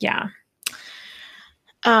 Yeah.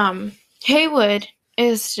 Haywood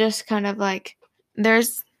is just kind of like,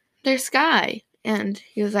 there's Sky, and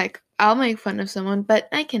he was like, I'll make fun of someone, but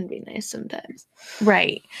I can be nice sometimes.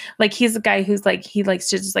 Right. Like he's a guy who's like, he likes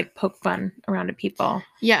to just like poke fun around at people.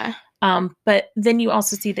 Yeah. But then you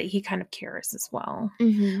also see that he kind of cares as well.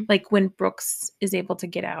 Mm-hmm. Like when Brooks is able to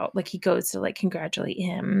get out, like he goes to like congratulate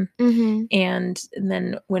him. Mm-hmm. And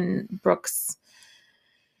then when Brooks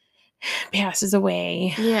passes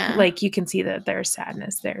away, like you can see that there's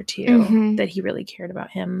sadness there too, that he really cared about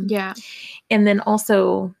him. Yeah. And then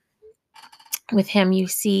also with him, you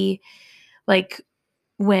see like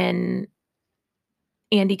when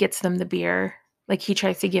Andy gets them the beer, like he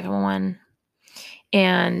tries to give him one.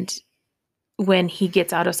 And when he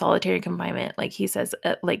gets out of solitary confinement, like he says,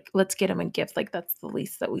 like, let's get him a gift. Like that's the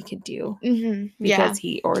least that we could do because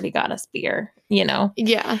he already got us beer, you know?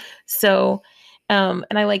 Yeah. So, and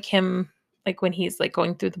I like him, like when he's like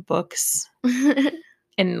going through the books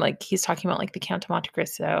and like, he's talking about like the Count of Monte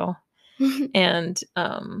Cristo. And,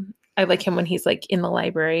 I like him when he's like in the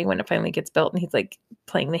library when it finally gets built and he's like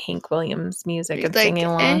playing the Hank Williams music and singing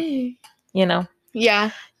along, you know?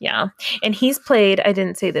 Yeah. Yeah. And he's played, I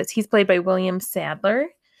didn't say this, he's played by William Sadler,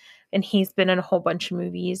 and he's been in a whole bunch of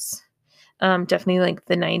movies. Definitely like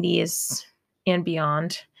the 90s and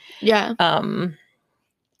beyond. Yeah.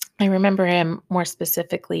 I remember him more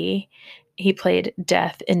specifically. He played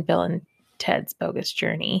Death in Bill and Ted's Bogus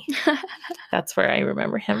Journey. That's where I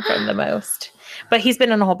remember him from the most. But he's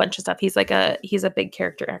been in a whole bunch of stuff. He's a big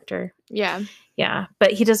character actor. Yeah. Yeah,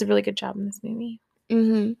 but he does a really good job in this movie.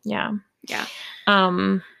 Mm-hmm. Yeah. Yeah.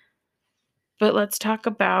 But let's talk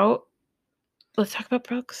about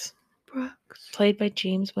Brooks. Brooks. Played by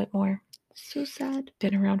James Whitmore. So sad.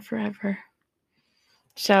 Been around forever.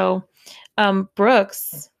 So,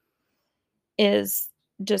 Brooks is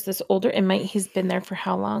just this older inmate. He's been there for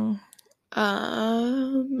how long?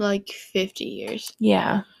 Like 50 years.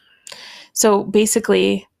 Yeah. So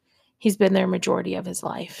basically, he's been there majority of his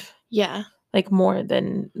life. Yeah. Like more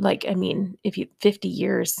than, like, I mean, 50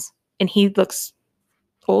 years, and he looks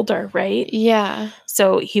older, right? Yeah.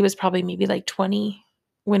 So he was probably maybe like 20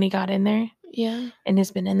 when he got in there. Yeah. And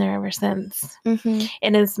has been in there ever since. Mm-hmm.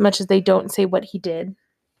 And as much as they don't say what he did,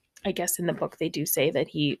 I guess in the book they do say that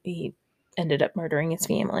he ended up murdering his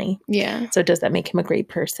family. Yeah. So does that make him a great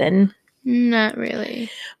person? Not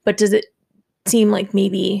really. But does it seem like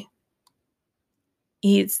maybe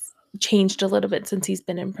he's changed a little bit since he's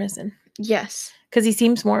been in prison? Yes. Because he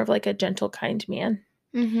seems more of like a gentle, kind man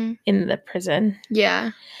in the prison.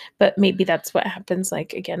 Yeah. But maybe that's what happens,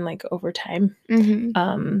 like, again, like over time.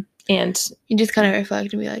 And you just kind of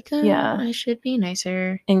reflect and be like, oh, yeah, I should be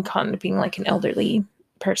nicer. And kind of being like an elderly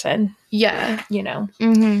person. Yeah. You know?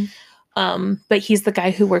 But he's the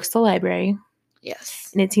guy who works the library. Yes.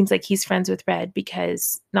 And it seems like he's friends with Red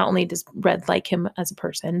because not only does Red like him as a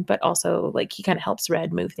person, but also like he kind of helps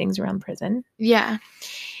Red move things around the prison. Yeah.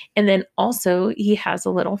 And then also he has a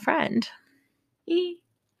little friend.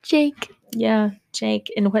 Jake. Yeah,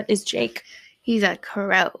 Jake. And what is Jake? He's a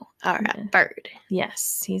crow or a bird.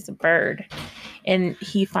 Yes, he's a bird. And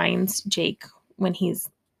he finds Jake when he's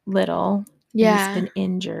little. Yeah. He's been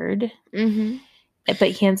injured. But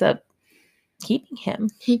he ends up keeping him.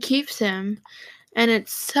 He keeps him. And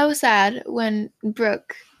it's so sad when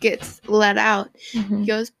Brooke gets let out. He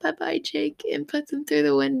goes, bye-bye, Jake, and puts him through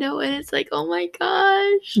the window. And it's like, oh my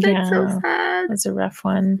gosh, that's so sad. That's a rough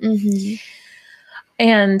one.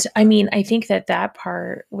 And I mean, I think that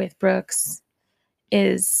part with Brooks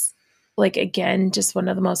is, like, again, just one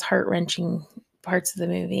of the most heart-wrenching parts of the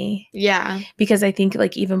movie. Yeah. Because I think,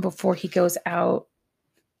 like, even before he goes out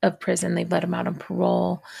of prison, they've let him out on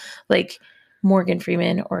parole. Like, Morgan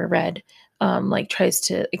Freeman or Red, like, tries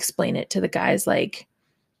to explain it to the guys, like,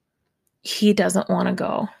 he doesn't want to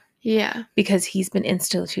go. Yeah. Because he's been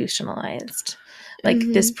institutionalized. Like,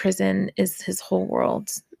 this prison is his whole world.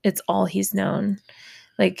 It's all he's known.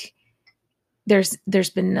 Like, there's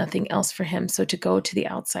been nothing else for him. So to go to the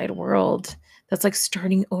outside world, that's like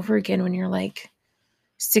starting over again when you're like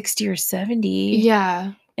 60 or 70.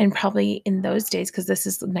 Yeah. And probably in those days, because this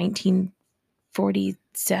is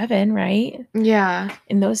 1947, right? Yeah.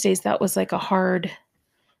 In those days, that was like that would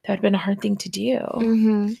have been a hard thing to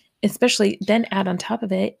do. Especially then add on top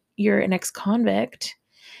of it, you're an ex-convict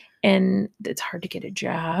and it's hard to get a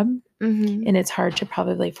job. And it's hard to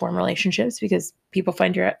probably form relationships because people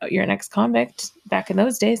find you're an ex-convict back in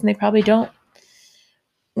those days and they probably don't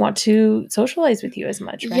want to socialize with you as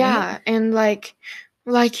much, right? Yeah. And like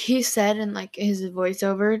he said in like his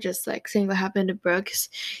voiceover, just like saying what happened to Brooks,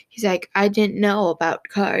 he's like, I didn't know about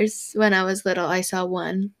cars when I was little. I saw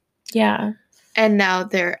one. Yeah. And now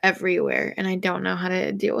they're everywhere and I don't know how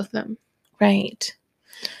to deal with them. Right.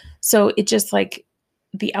 So it just like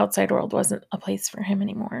the outside world wasn't a place for him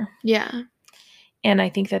anymore. Yeah. And I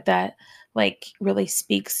think that like really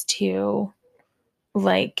speaks to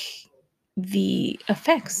like the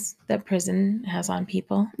effects that prison has on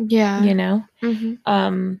people. Yeah. You know?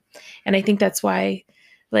 And I think that's why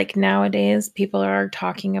like nowadays people are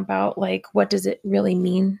talking about like what does it really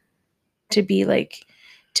mean to be like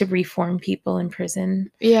to reform people in prison.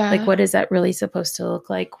 Yeah. Like what is that really supposed to look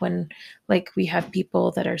like when like we have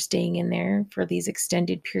people that are staying in there for these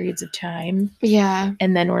extended periods of time. Yeah.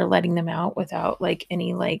 And then we're letting them out without like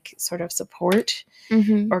any like sort of support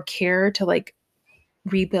or care to like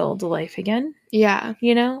rebuild life again. Yeah.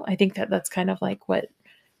 You know, I think that's kind of like what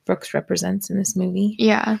Brooks represents in this movie.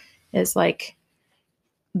 Yeah. Is like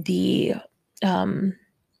the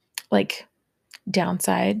like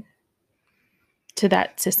downside to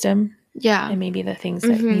that system. Yeah. And maybe the things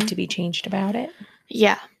that need to be changed about it.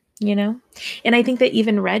 Yeah. You know? And I think that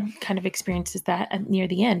even Red kind of experiences that near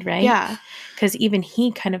the end, right? Yeah. Because even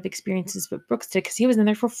he kind of experiences what Brooks did because he was in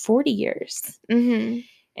there for 40 years.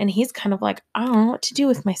 And he's kind of like, I don't know what to do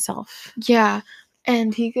with myself. Yeah.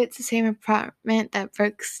 And he gets the same apartment that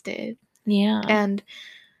Brooks did. Yeah. And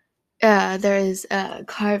there is a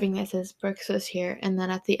carving that says Brooks was here. And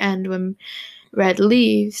then at the end when Red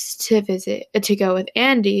leaves to go with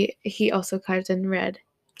Andy, he also carves in Red.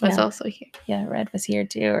 was Yeah. also here. Yeah, Red was here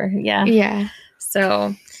too. Or yeah. Yeah.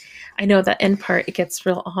 So I know that end part, it gets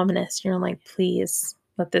real ominous. You're like, please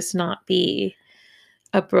let this not be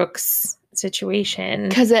a Brooks situation.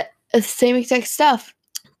 Because it's the same exact stuff.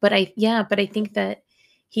 But I think that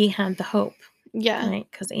he had the hope, Yeah. right?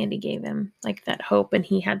 Because Andy gave him like that hope, and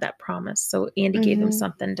he had that promise. So Andy gave him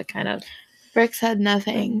something to kind of. Brooks had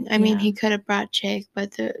nothing. I mean, he could have brought Jake,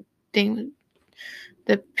 but the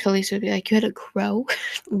police would be like, you had a crow?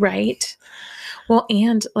 Right. Well,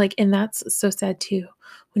 and like, and that's so sad too.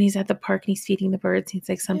 When he's at the park and he's feeding the birds, he's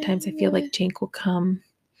like, sometimes I feel like Jake will come.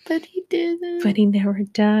 But he didn't. But he never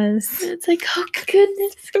does. It's like, oh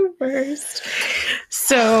goodness, the worst.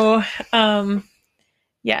 So,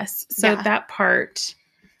 yes. So that part,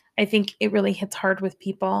 I think it really hits hard with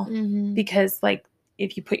people because, like,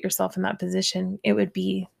 if you put yourself in that position, it would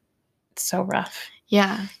be so rough.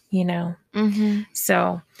 Yeah. You know?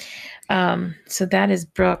 So, so that is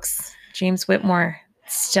Brooks. James Whitmore.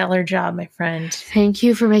 Stellar job, my friend. Thank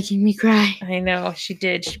you for making me cry. I know, she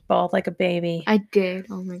did. She bawled like a baby. I did.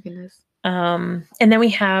 Oh my goodness. And then we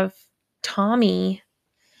have Tommy.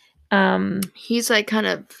 He's like kind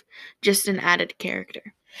of just an added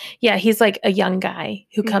character. Yeah, he's like a young guy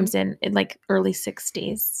who comes in like early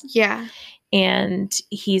 60s. Yeah. And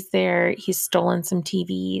he's there. He's stolen some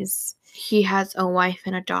TVs. He has a wife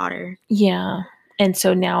and a daughter. Yeah. And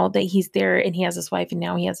so now that he's there and he has his wife and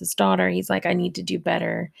now he has his daughter, he's like, I need to do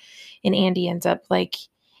better. And Andy ends up like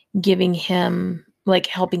giving him, like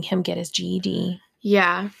helping him get his GED.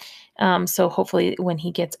 Yeah. So hopefully when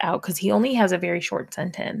he gets out, because he only has a very short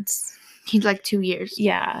sentence. He's like 2 years.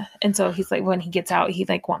 Yeah. And so he's like, when he gets out, he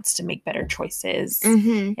like wants to make better choices.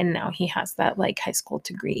 And now he has that like high school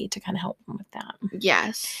degree to kind of help him with that.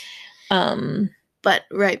 Yes. But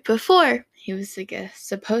right before he was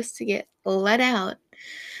supposed to get let out,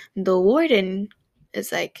 the warden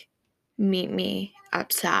is like, meet me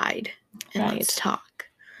outside and let's talk.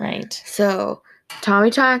 Right. So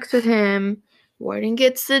Tommy talks with him. Warden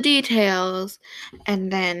gets the details,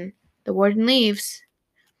 and then the warden leaves,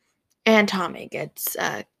 and Tommy gets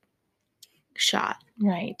shot.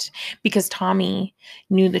 Right. Because Tommy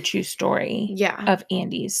knew the true story of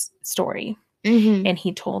Andy's story. And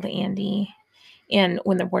he told Andy. And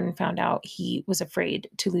when the warden found out, he was afraid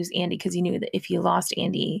to lose Andy because he knew that if he lost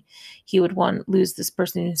Andy, he would, one, lose this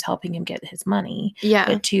person who's helping him get his money. Yeah.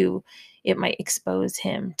 But two, it might expose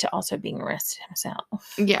him to also being arrested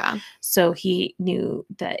himself. Yeah. So he knew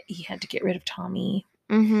that he had to get rid of Tommy.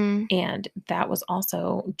 And that was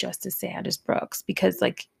also just as sad as Brooks because,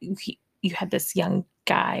 like, you had this young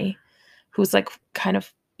guy who was, like, kind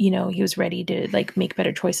of, you know, he was ready to, like, make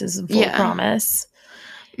better choices and full promise.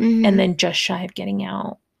 And then just shy of getting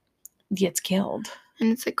out, gets killed.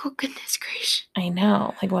 And it's like, oh, goodness gracious. I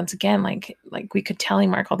know. Like, once again, like we could tally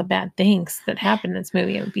mark all the bad things that happened in this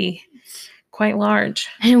movie. It would be quite large.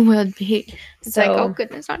 It would be. It's like, oh,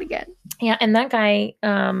 goodness, not again. Yeah, and that guy,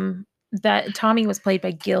 that Tommy was played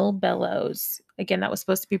by Gil Bellows. Again, that was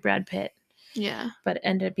supposed to be Brad Pitt. Yeah. But it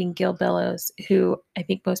ended up being Gil Bellows, who I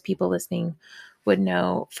think most people listening would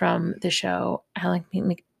know from the show Ally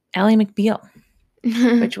McBeal.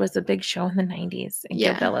 Which was a big show in the 90s. And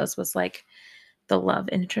Gil Bellows was like the love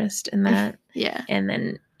interest in that. Yeah. And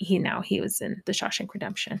then he was in The Shawshank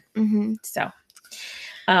Redemption. So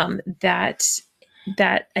and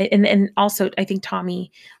also I think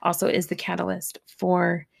Tommy also is the catalyst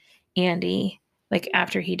for Andy. Like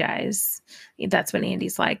after he dies, that's when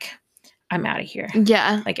Andy's like, I'm out of here.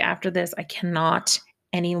 Yeah. Like after this, I cannot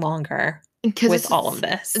any longer with all of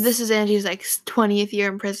this. This is Andy's like 20th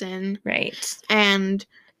year in prison. Right. And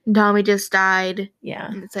Tommy just died. Yeah.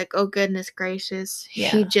 And it's like, oh goodness gracious. Yeah.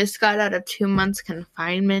 He just got out of 2 months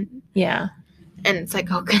confinement. Yeah. And it's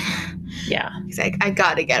like, oh goodness. Yeah. He's like, I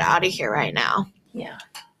gotta get out of here right now. Yeah.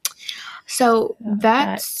 So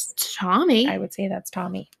that's Tommy. I would say that's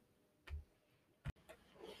Tommy.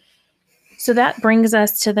 So that brings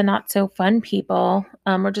us to the not so fun people.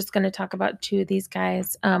 We're just going to talk about two of these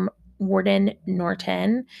guys. Warden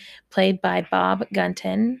Norton, played by Bob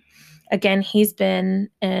Gunton. Again, he's been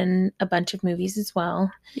in a bunch of movies as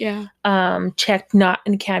well. Yeah. Check, not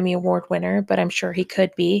an Academy Award winner, but I'm sure he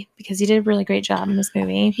could be because he did a really great job in this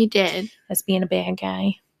movie. He did. As being a bad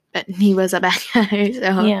guy. But he was a bad guy.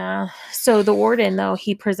 So. Yeah. So the warden, though,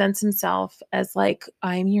 he presents himself as like,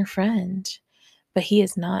 I'm your friend. But he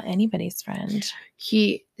is not anybody's friend.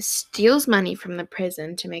 He steals money from the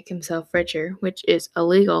prison to make himself richer, which is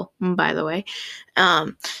illegal, by the way.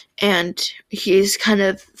 And he's kind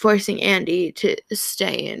of forcing Andy to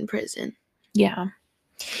stay in prison. Yeah.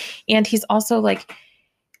 And he's also like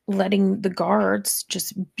letting the guards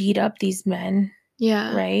just beat up these men.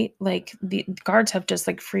 Yeah. right? Like the guards have just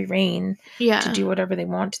like free reign Yeah. to do whatever they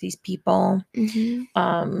want to these people.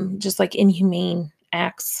 Just like inhumane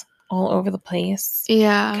acts all over the place.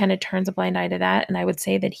 Yeah. Kind of turns a blind eye to that. And I would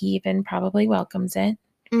say that he even probably welcomes it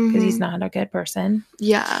because he's not a good person.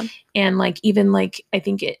 Yeah. And like, even like, I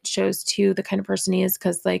think it shows too the kind of person he is,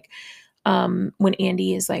 because like, when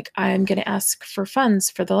Andy is like, I'm going to ask for funds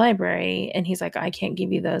for the library. And he's like, I can't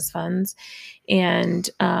give you those funds. And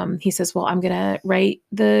he says, well, I'm going to write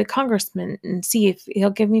the congressman and see if he'll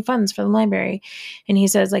give me funds for the library. And he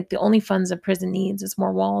says, like, the only funds a prison needs is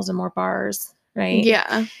more walls and more bars. Right.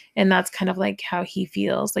 Yeah. And that's kind of like how he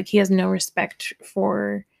feels. Like he has no respect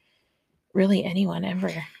for really anyone ever.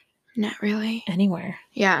 Not really. Anywhere.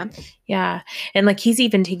 Yeah. Yeah. And like he's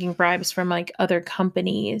even taking bribes from like other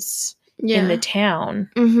companies in the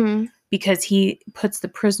town because he puts the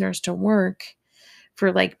prisoners to work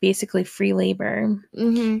for like basically free labor.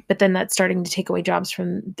 But then that's starting to take away jobs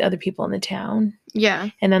from the other people in the town.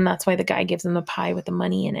 Yeah. And then that's why the guy gives him the pie with the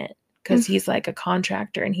money in it, because he's like a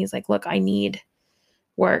contractor and he's like, look, I need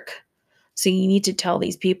work. So you need to tell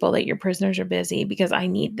these people that your prisoners are busy because I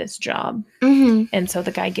need this job. And so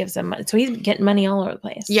the guy gives them money. So he's getting money all over the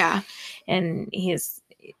place. Yeah. And he's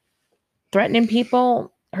threatening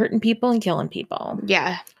people, hurting people, and killing people.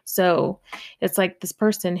 Yeah. So it's like this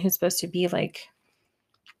person who's supposed to be like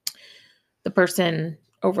the person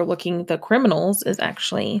overlooking the criminals is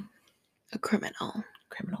actually a criminal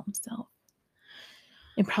himself.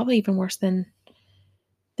 And probably even worse than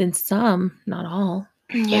some, not all,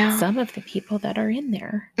 but some of the people that are in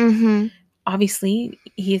there. Obviously,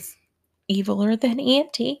 he's eviler than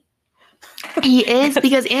Andy. He is,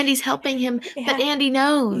 because Andy's helping him, but Andy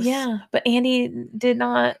knows. Yeah, but Andy did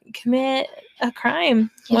not commit a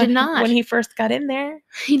crime. He did not. When he first got in there.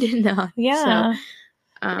 He did not. Yeah. So,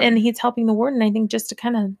 and he's helping the warden, I think, just to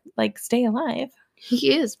kind of like stay alive.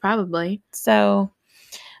 He is, probably. So,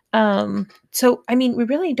 I mean, we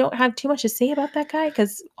really don't have too much to say about that guy,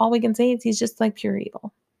 because all we can say is he's just like pure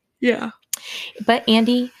evil. Yeah. But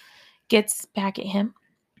Andy gets back at him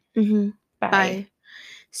by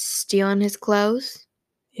stealing his clothes,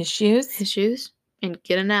 his shoes, and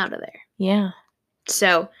getting out of there. Yeah.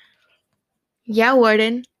 So, yeah,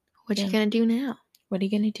 warden, what you gonna do now? What are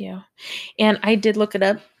you gonna do? And I did look it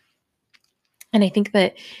up, and I think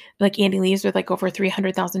that like Andy leaves with like over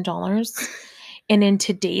 $300,000, and in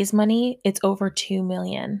today's money, it's over $2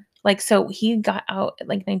 million. Like, so he got out at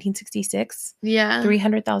like 1966. Yeah.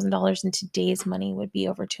 $300,000 in today's money would be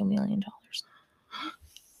over $2 million.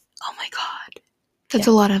 Oh my God. That's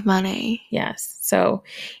a lot of money. Yes. So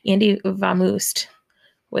Andy vamoosed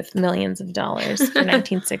with millions of dollars for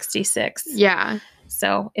 1966. Yeah.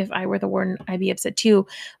 So if I were the warden, I'd be upset too.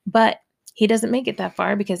 But he doesn't make it that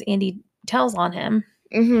far because Andy tells on him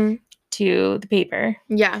to the paper.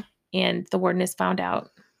 Yeah. And the warden is found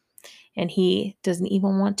out. And he doesn't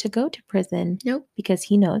even want to go to prison. Nope. Because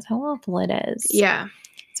he knows how awful it is. Yeah.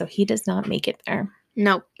 So he does not make it there.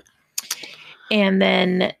 Nope. And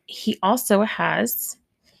then he also has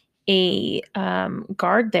a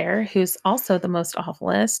guard there who's also the most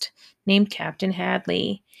awfulest, named Captain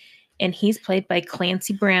Hadley. And he's played by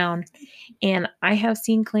Clancy Brown. And I have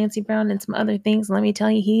seen Clancy Brown in some other things. Let me tell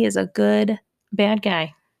you, he is a good bad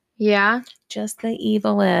guy. Yeah. Just the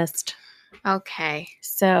evilest. Okay.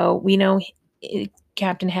 So we know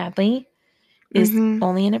Captain Hadley is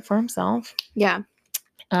only in it for himself. Yeah.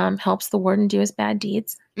 Helps the warden do his bad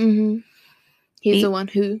deeds. He's the one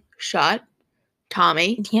who shot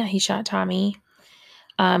Tommy. Yeah, he shot Tommy.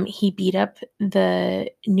 He beat up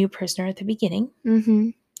the new prisoner at the beginning.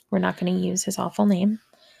 We're not going to use his awful name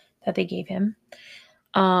that they gave him.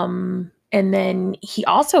 And then he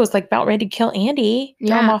also was like about ready to kill Andy,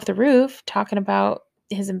 throw him off the roof, talking about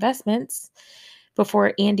his investments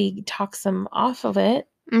before Andy talks him off of it.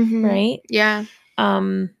 Right? Yeah.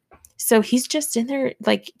 So he's just in there,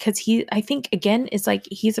 like, because I think, again, it's like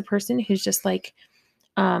he's a person who's just like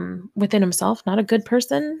within himself, not a good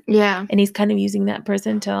person. Yeah. And he's kind of using that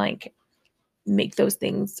person to like make those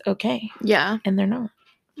things okay. Yeah. And they're not.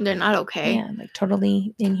 They're not okay. Yeah, like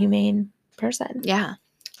totally inhumane person. Yeah.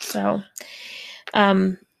 So,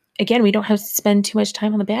 again, we don't have to spend too much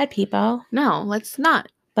time on the bad people. No, let's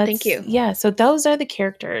not. Thank you. Yeah, so those are the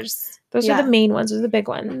characters. Those are the main ones. Those are the big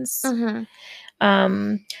ones.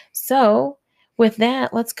 So with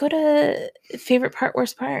that, let's go to favorite part,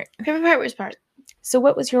 worst part. Favorite part, worst part. So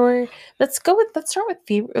what was your? Let's start with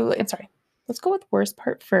favorite. I'm sorry. Let's go with worst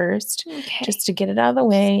part first, just to get it out of the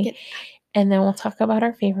way, and then we'll talk about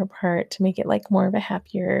our favorite part to make it like more of a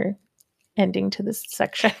happier ending to this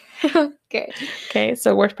section. Okay. Okay.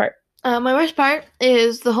 So worst part. My worst part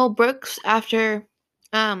is the whole Brooks after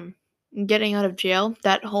Getting out of jail,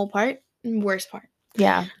 that whole part, worst part.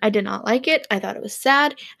 Yeah. I did not like it. I thought it was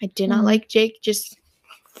sad. I did not Mhm. like Jake just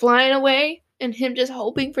flying away and him just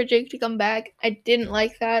hoping for Jake to come back. I didn't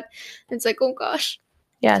like that. It's like, oh gosh,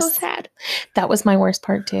 Yes. so sad. That was my worst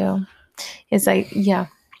part too. Is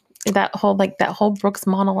that whole Brooks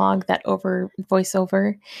monologue, that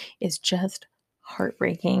voiceover is just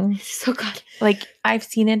heartbreaking. So good. Like, I've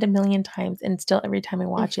seen it a million times, and still every time I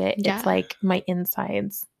watch it, Yeah. it's like my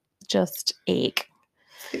insides just ache.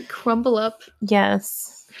 They crumble up.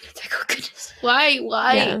 Yes. It's like, oh goodness.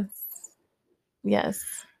 Why? Yes.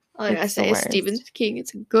 All I gotta It's the say is worst. Stephen King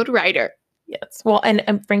is a good writer. Yes. Well,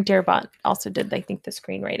 and Frank Darabont also did, I think, the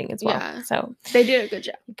screenwriting as well. Yeah. So They did a good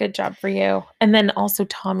job. good job for you. And then also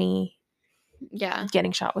Tommy Yeah.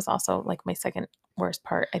 getting shot was also like my second worst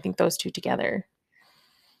part. I think those two together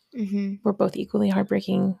Mm-hmm. were both equally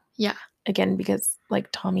heartbreaking. Yeah. Again, because like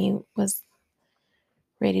Tommy was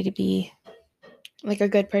ready to be Like a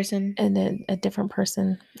good person. and a different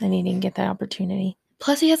person, and he didn't get that opportunity.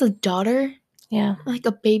 Plus, he has a daughter. Yeah. Like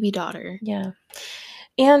a baby daughter. Yeah.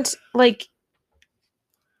 And like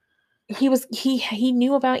he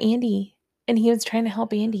knew about Andy, and he was trying to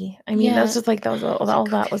help Andy. I mean, that was just like all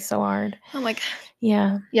that was so hard. I'm like,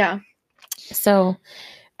 yeah. So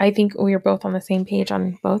I think we were both on the same page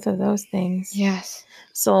on both of those things. Yes.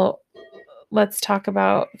 So let's talk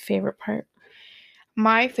about favorite part.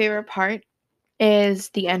 My favorite part is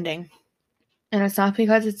the ending. And it's not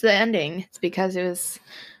because it's the ending. It's because it was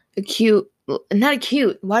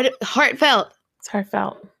heartfelt. It's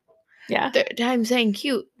heartfelt. Yeah. Third time saying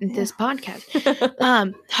cute in this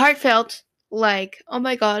podcast. Heartfelt, like, oh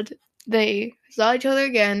my god, they saw each other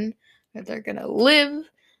again, and they're gonna live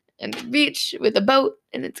in the beach with a boat,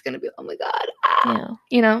 and it's gonna be, oh my god. Yeah.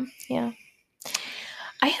 You know? Yeah.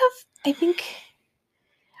 I think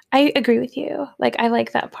I agree with you. Like, I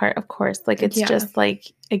like that part, of course. Like, it's just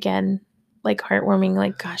like, again, like heartwarming,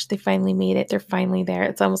 like, gosh, they finally made it. They're finally there.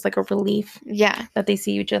 It's almost like a relief. Yeah. That they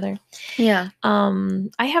see each other. Yeah.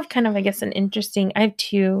 I have kind of, I guess, I have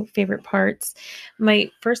two favorite parts. My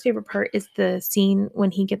first favorite part is the scene when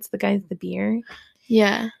he gets the guys the beer.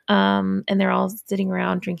 Yeah. And they're all sitting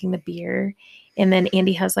around drinking the beer. And then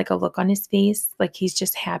Andy has like a look on his face, like he's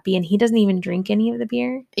just happy, and he doesn't even drink any of the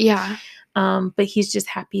beer. Yeah. But he's just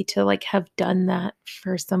happy to like have done that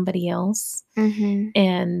for somebody else. Mm-hmm.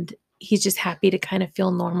 And he's just happy to kind of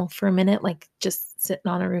feel normal for a minute, like just sitting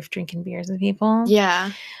on a roof drinking beers with people.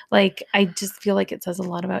 Yeah. Like, I just feel like it says a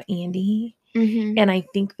lot about Andy. Mm-hmm. And I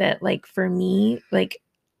think that, like, for me, like,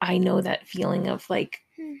 I know that feeling of like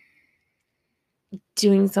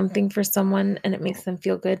doing something for someone and it makes them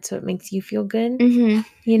feel good, so it makes you feel good. Mm-hmm.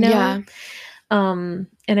 You know? Yeah. And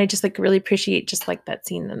I just like really appreciate just like that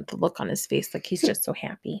scene and the look on his face, like he's just so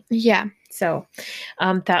happy. Yeah. So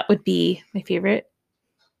that would be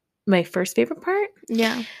my first favorite part.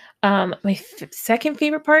 Yeah. My second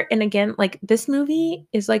favorite part, and again, like, this movie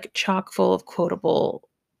is like chock full of quotable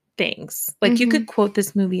things. Like, you could quote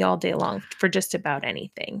this movie all day long for just about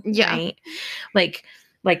anything. Yeah. Right?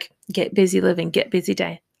 Like get busy living, get busy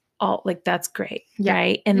dying. All, like, that's great. Yeah.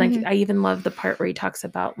 Right. And like, I even love the part where he talks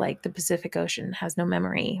about like the Pacific Ocean has no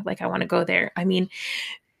memory. Like, I want to go there. I mean,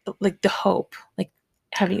 like, the hope, like,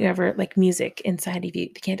 haven't you ever, like, music inside of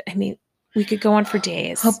you? I mean, we could go on for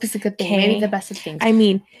days. Hope is a good thing. Maybe the best of things. I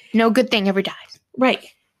mean, no good thing ever dies. Right.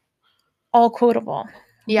 All quotable.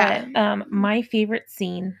 Yeah. But, my favorite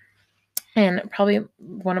scene, and probably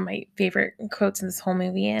one of my favorite quotes in this whole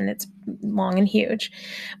movie, and it's long and huge,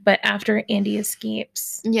 but after Andy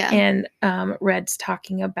escapes, and Red's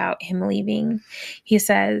talking about him leaving, he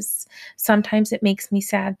says, "Sometimes it makes me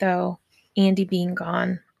sad, though, Andy being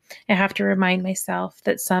gone. I have to remind myself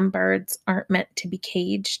that some birds aren't meant to be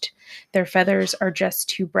caged. Their feathers are just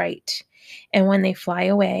too bright. And when they fly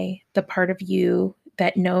away, the part of you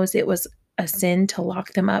that knows it was a sin to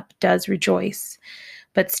lock them up does rejoice.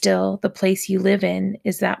 But still, the place you live in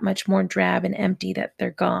is that much more drab and empty that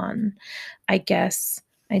they're gone. I guess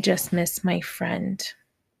I just miss my friend."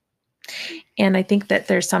 And I think that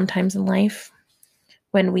there's sometimes in life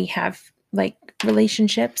when we have like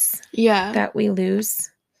relationships that we lose.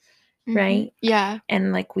 Right? Yeah.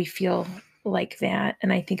 And like, we feel like that.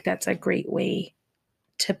 And I think that's a great way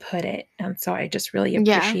to put it. And so I just really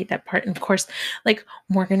appreciate that part. And of course, like,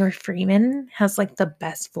 Morgan Freeman has like the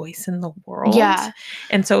best voice in the world. Yeah.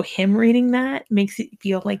 And so him reading that makes it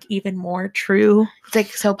feel like even more true. It's like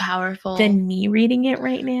so powerful than me reading it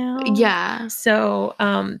right now. Yeah. So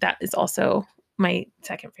that is also my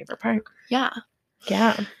second favorite part. Yeah.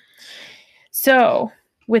 Yeah. So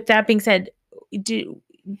with that being said,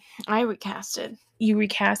 I recasted. You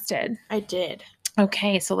recasted. I did.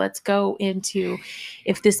 Okay, so let's go into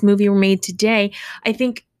if this movie were made today. I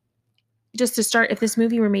think just to start, if this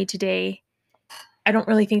movie were made today, I don't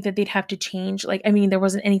really think that they'd have to change. Like, I mean, there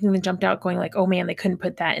wasn't anything that jumped out going like, oh man, they couldn't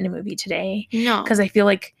put that in a movie today. No. Because I feel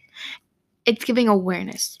like It's giving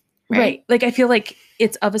awareness, right? right. Like, I feel like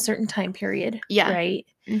it's of a certain time period. Yeah. Right.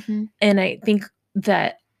 Mm-hmm. And I think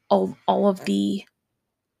that all of the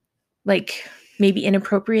like maybe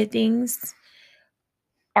inappropriate things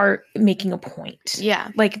are making a point. Yeah.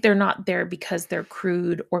 Like they're not there because they're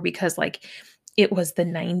crude or because like it was the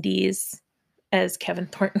 90s, as Kevin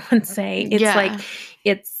Thornton would say.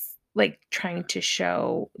 It's like trying to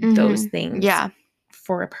show those things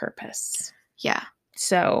for a purpose. Yeah.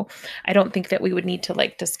 So I don't think that we would need to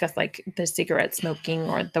like discuss like the cigarette smoking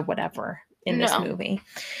or the whatever in this movie.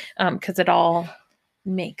 Because it all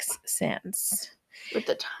makes sense. With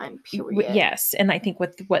the time period. Yes. And I think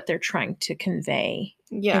with what they're trying to convey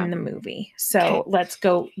in the movie. So let's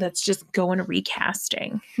just go into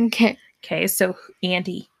recasting. Okay. So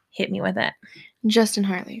Andy, hit me with it. Justin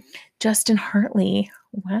Hartley. Justin Hartley.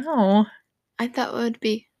 Wow. I thought it would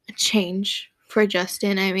be a change for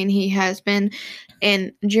Justin. I mean, he has been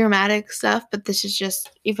in dramatic stuff, but this is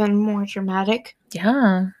just even more dramatic.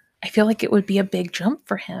 Yeah. I feel like it would be a big jump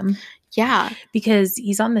for him. Yeah. Because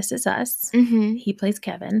he's on This Is Us. Mm-hmm. He plays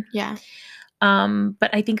Kevin. Yeah. But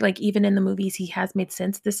I think like even in the movies he has made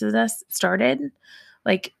since This Is Us started,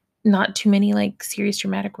 like not too many like serious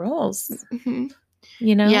dramatic roles. Mm-hmm.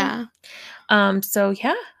 You know? Yeah. So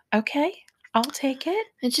yeah. Okay. I'll take it.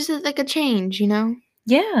 It's just like a change, you know?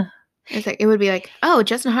 Yeah. It's like it would be like, oh,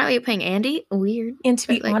 Justin Hartley playing Andy? Weird. And to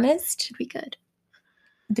be honest, it'd be good.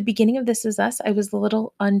 The beginning of This Is Us, I was a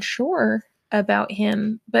little unsure about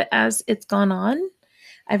him, but as it's gone on,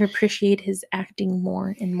 I've appreciated his acting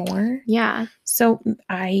more and more. Yeah. So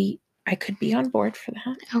I could be on board for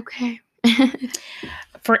that. Okay.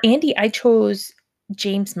 For Andy, I chose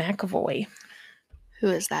James McAvoy. Who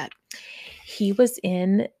is that? He was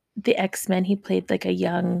in the X-Men. He played like a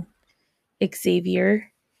young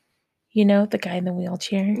Xavier, you know, the guy in the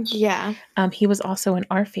wheelchair. Yeah. He was also in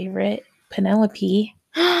our favorite, Penelope.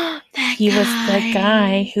 He was the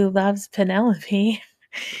guy who loves Penelope.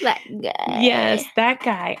 That guy. Yes, that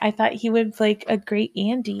guy. I thought he would like a great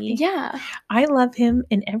Andy. Yeah. I love him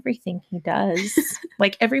in everything he does.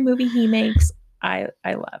 Like every movie he makes, I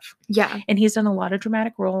love. Yeah. And he's done a lot of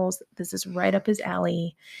dramatic roles. This is right up his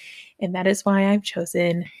alley. And that is why I've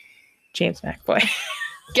chosen James McAvoy.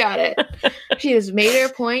 Got it. She has made her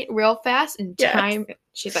point real fast in time. Yes.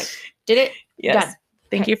 She's like, did it? Yes. Done.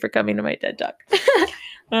 Thank you for coming to my TED Talk.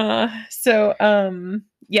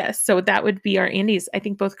 Yes. So that would be our Andys. I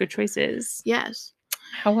think both good choices. Yes.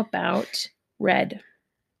 How about Red?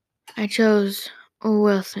 I chose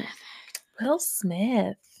Will Smith. Will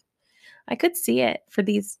Smith. I could see it for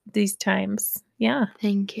these times. Yeah.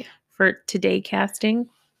 Thank you. For today casting,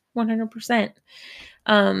 100%.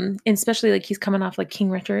 And especially like he's coming off like King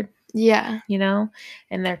Richard. Yeah. You know?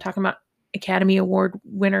 And they're talking about Academy Award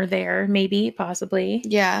winner there, maybe, possibly.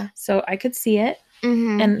 Yeah. So I could see it.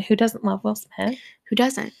 Mm-hmm. And who doesn't love Will Smith? Who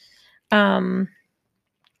doesn't? I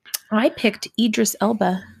picked Idris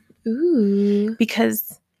Elba. Ooh.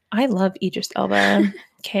 Because I love Idris Elba.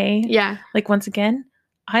 Okay. Yeah. Like once again,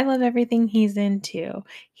 I love everything he's into.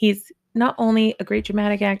 He's not only a great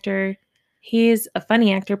dramatic actor, he's a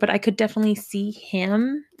funny actor, but I could definitely see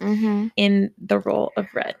him in the role of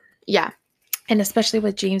Red. Yeah. And especially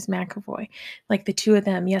with James McAvoy. Like the two of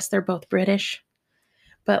them, yes, they're both British,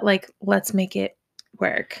 but like, let's make it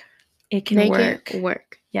work. It can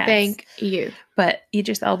work. Yes. Thank you. But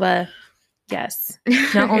Idris Elba, yes.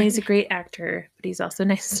 Not only is a great actor, but he's also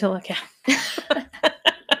nice to look at.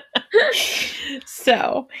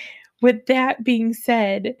 So, with that being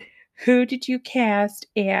said, who did you cast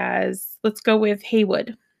as, let's go with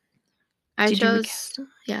Haywood. I chose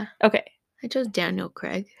Daniel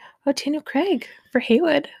Craig. Oh, Daniel Craig for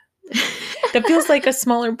Haywood. That feels like a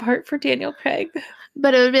smaller part for Daniel Craig.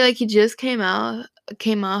 But it would be like he just came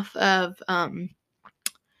off of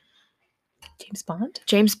James Bond.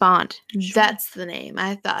 Sure. That's the name.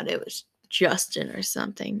 I thought it was Justin or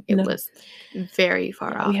something. It was very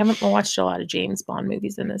far off. We haven't watched a lot of James Bond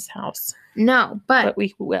movies in this house. No, but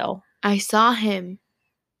we will. I saw him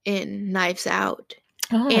in Knives Out,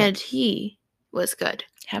 and he was good.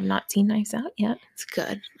 Have not seen Knives Out yet. It's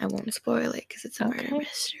good. I won't spoil it because it's a murder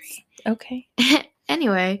mystery. Okay.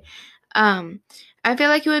 Anyway, I feel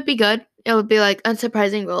like it would be good. It would be like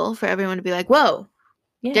unsurprising role for everyone to be like, whoa,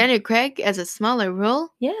 Daniel Craig as a smaller role?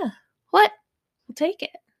 Yeah. What? We'll take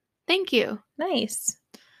it. Thank you. Nice.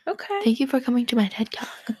 Okay. Thank you for coming to my TED Talk.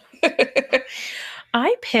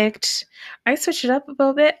 I switched it up a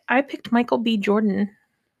little bit. I picked Michael B. Jordan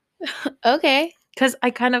Okay. because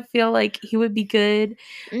I kind of feel like he would be good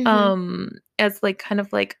as like kind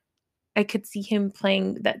of like I could see him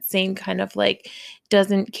playing that same kind of like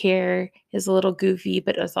doesn't care, is a little goofy,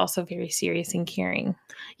 but is also very serious and caring.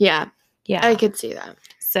 Yeah. Yeah. I could see that.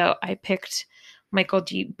 So I picked Michael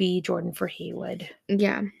B. Jordan for Haywood.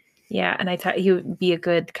 Yeah. Yeah, and I thought he would be a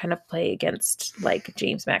good kind of play against like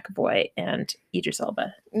James McAvoy and Idris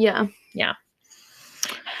Elba. Yeah. Yeah.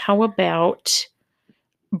 How about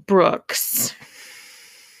Brooks?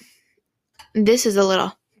 This is a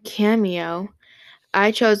little cameo.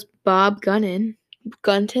 I chose Bob Gunton,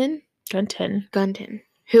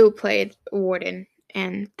 who played Warden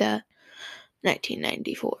in the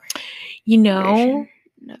 1994 You know, version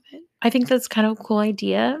of it. I think that's kind of a cool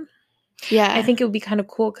idea. Yeah. I think it would be kind of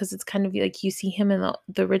cool because it's kind of like you see him in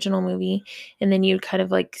the original movie, and then you kind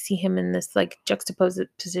of like see him in this like juxtaposed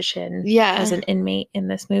position as an inmate in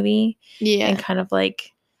this movie. Yeah. And kind of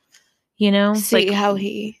like, you know, see like how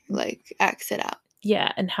he like acts it out.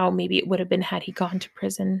 Yeah, and how maybe it would have been had he gone to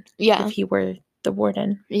prison. Yeah. If he were the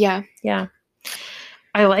warden. Yeah. Yeah.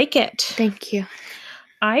 I like it. Thank you.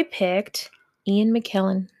 I picked Ian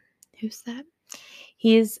McKellen. Who's that?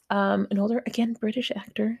 He is an older, again, British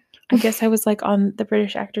actor. I guess I was like on the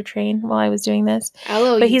British actor train while I was doing this.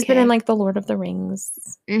 But he's been in like The Lord of the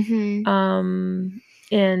Rings. Mm-hmm.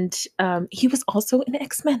 And he was also in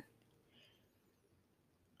X-Men.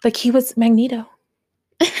 Like he was Magneto.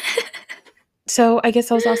 So I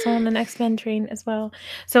guess I was also on the X-Men train as well.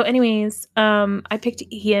 So anyways, I picked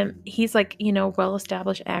him. He's like, you know,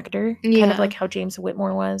 well-established actor. Yeah. Kind of like how James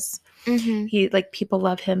Whitmore was. Mm-hmm. He like people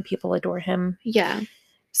love him. People adore him. Yeah.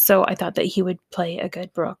 So I thought that he would play a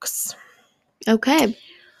good Brooks. Okay.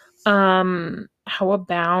 How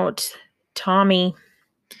about Tommy?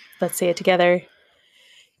 Let's say it together.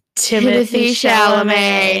 Timothy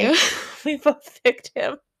Chalamet. We both picked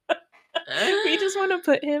him. We just want to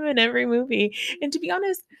put him in every movie. And to be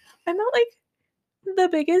honest, I'm not like the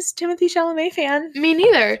biggest Timothy Chalamet fan. Me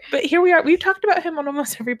neither. But here we are. We've talked about him on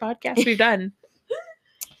almost every podcast we've done.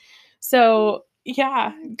 So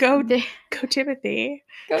yeah, go Timothy.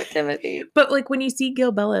 Go Timothy. But like when you see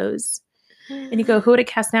Gil Bellows and you go, who would it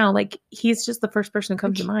cast now? Like he's just the first person who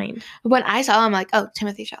comes to mind. When I saw him, I'm like, oh,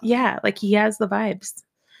 Timothy Chalamet. Yeah, like he has the vibes.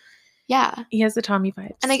 Yeah. He has the Tommy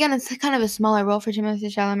vibes. And again, it's kind of a smaller role for Timothy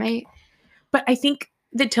Chalamet. But I think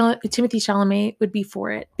that Timothy Chalamet would be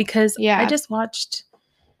for it because I just watched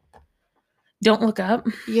Don't Look Up.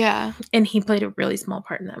 Yeah. And he played a really small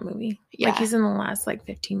part in that movie. Yeah. Like he's in the last like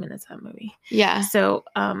 15 minutes of that movie. Yeah. So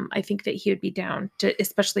I think that he would be down to,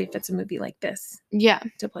 especially if it's a movie like this. Yeah.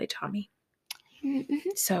 To play Tommy. Mm-hmm.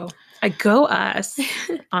 So I go us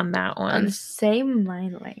on that one. On the same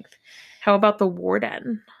line length. How about the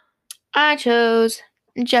Warden? I chose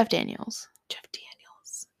Jeff Daniels. Jeff Daniels.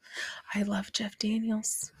 I love Jeff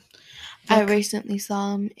Daniels. I recently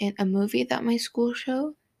saw him in a movie that my school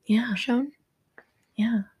shown. Yeah.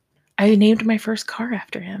 I named my first car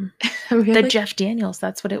after him. Really? The Jeff Daniels.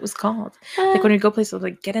 That's what it was called. Like when we go places,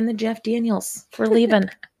 like, get in the Jeff Daniels. We're leaving.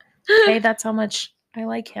 Okay, that's how much I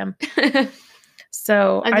like him.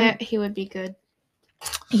 So I bet he would be good.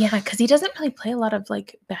 Yeah, because he doesn't really play a lot of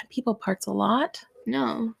like bad people parts a lot.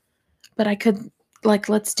 No. But I could like,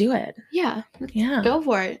 let's do it. Yeah. Go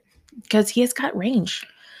for it. Because he has got range.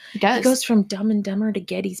 He does. He goes from Dumb and Dumber to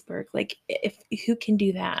Gettysburg. Like, who can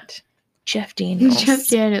do that? Jeff Daniels. Jeff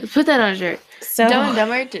Daniels. Put that on a shirt. So Dumb and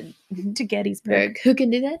Dumber to Gettysburg. Who can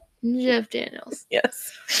do that? Jeff Daniels.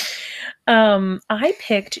 Yes. I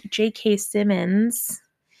picked J.K. Simmons,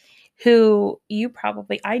 who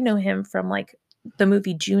I know him from like the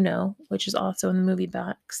movie Juno, which is also in the movie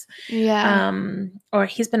box. Yeah. Or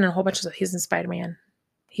he's been in a whole bunch of stuff. He's in Spider-Man.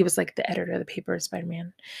 He was like the editor of the paper of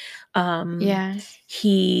Spider-Man. Yeah.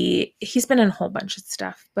 He's been in a whole bunch of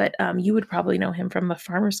stuff, but you would probably know him from the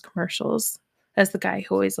Farmers commercials as the guy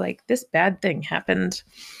who always like, this bad thing happened.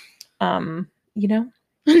 You know?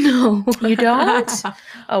 No. You don't?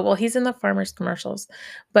 Oh, well, he's in the Farmers commercials,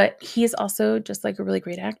 but he's also just like a really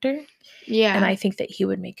great actor. Yeah. And I think that he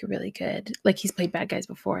would make a really good, like he's played bad guys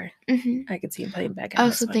before. Mm-hmm. I could see him playing bad guys. I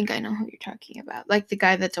also think I know who you're talking about. Like the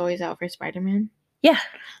guy that's always out for Spider-Man. Yeah.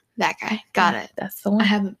 That guy. Got it. That's the one. I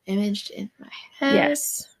have him imaged in my head.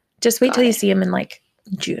 Yes. Just wait till you see him in like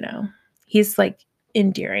Juno. He's like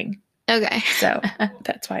endearing. Okay. So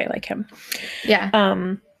that's why I like him.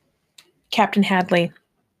 Yeah. Captain Hadley.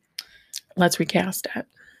 Let's recast it.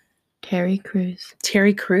 Terry Crews.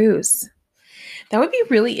 That would be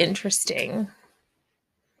really interesting.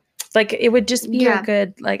 Like it would just be a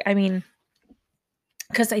good, like, I mean,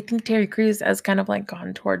 Because I think Terry Crews has kind of like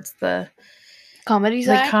gone towards the Comedy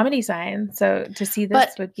side. comedy side. So to see this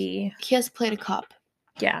But would be, he has played a cop.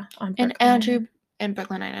 yeah, on And Brooklyn Andrew Nine-Nine. and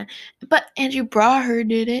Brooklyn Nine-Nine. But Andrew Brower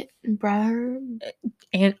did it. Brower.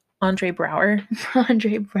 And Andre Braugher.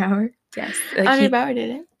 Andre Brower. Yes. Andre Brower did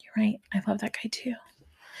it. You're right. I love that guy too.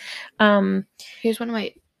 Here's one of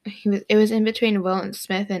my. It was in between Will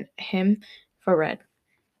Smith and him for Red.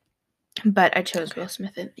 But I chose Will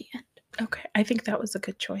Smith in the end. Okay. I think that was a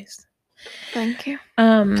good choice. Thank you.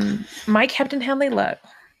 My Captain Hadley look.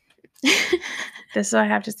 This is what I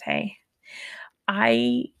have to say.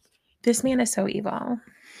 This man is so evil.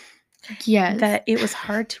 Yes. That it was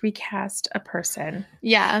hard to recast a person.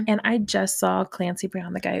 Yeah. And I just saw Clancy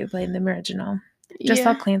Brown, the guy who played the original. Just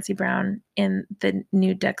saw Clancy Brown in the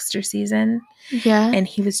new Dexter season. Yeah. And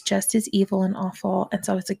he was just as evil and awful. And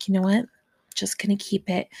so I was like, you know what? Just going to keep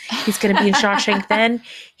it. He's going to be in Shawshank then.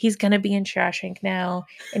 He's going to be in Shawshank now.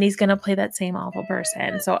 And he's going to play that same awful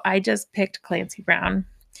person. So I just picked Clancy Brown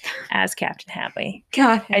as Captain Hadley.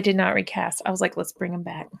 God. I did not recast. I was like, let's bring him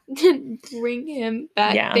back. Bring him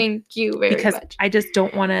back. Yeah. Thank you very because much. I just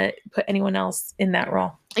don't want to put anyone else in that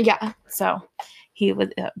role. Yeah. So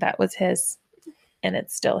that was his, and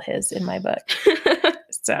it's still his in my book.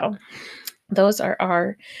 So those are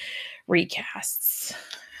our recasts.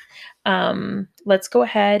 Let's go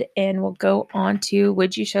ahead and we'll go on to,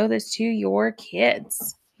 would you show this to your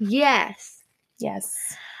kids? Yes.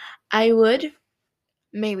 Yes. I would.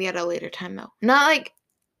 Maybe at a later time though. Not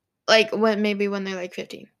like when they're like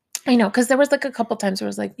 15. I know, because there was like a couple times where I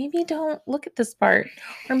was like, maybe don't look at this part,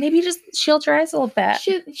 or maybe just shield your eyes a little bit.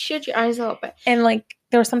 Shield your eyes a little bit. And like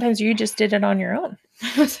there were sometimes you just did it on your own.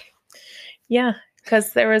 Yeah,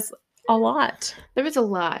 because there was a lot. There was a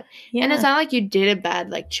lot. Yeah. And it's not like you did a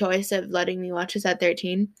bad choice of letting me watch this at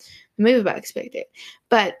 13. The movie about expected.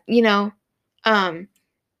 But,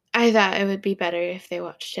 I thought it would be better if they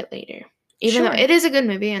watched it later. Even though it is a good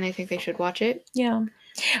movie and I think they should watch it. Yeah.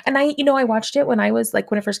 And I watched it when I was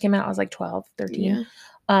when it first came out, I was like 12, 13.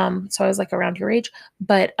 Yeah. So I was like around your age,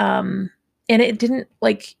 but, and it didn't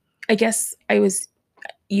I guess I was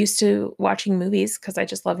used to watching movies because I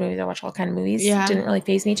just love movies. I watch all kind of movies. Yeah. It didn't really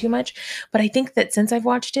faze me too much, but I think that since I've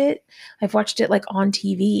watched it on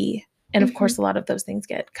TV, and of course a lot of those things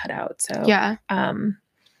get cut out. So, yeah.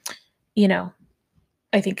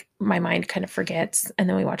 I think my mind kind of forgets, and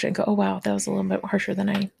then we watch it and go, "Oh wow, that was a little bit harsher than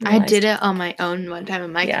I realized." I did it on my own one time.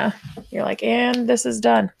 I'm like, "Yeah." You're like, "And this is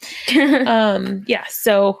done." Yeah.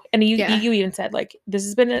 So, and you even said this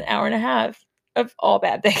has been an hour and a half of all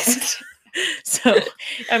bad things. So,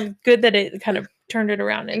 I'm good that it kind of turned it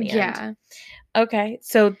around in the end. Yeah. Okay,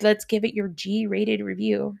 so let's give it your G-rated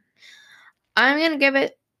review. I'm gonna give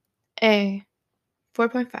it a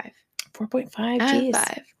 4.5. 4.5 out Gs. of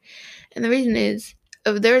 5. And the reason is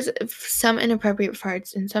there's some inappropriate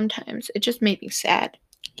parts, and sometimes it just made me sad.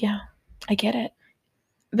 Yeah, I get it.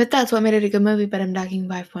 But that's what made it a good movie. But I'm docking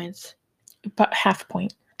 5 points. But half a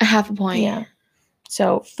point. A half a point. Yeah.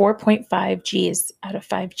 So 4.5 Gs out of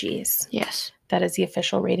 5 Gs. Yes. That is the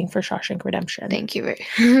official rating for Shawshank Redemption. Thank you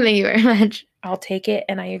very much. I'll take it,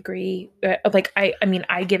 and I agree.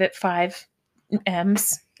 I give it 5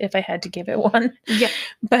 M's if I had to give it one. Yeah.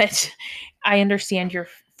 But I understand your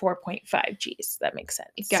 4.5 Gs. That makes sense.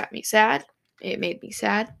 It got me sad. It made me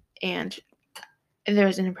sad. And there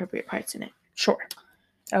was inappropriate parts in it. Sure.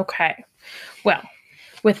 Okay. Well,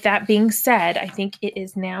 with that being said, I think it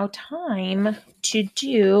is now time to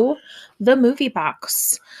do the movie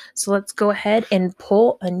box. So let's go ahead and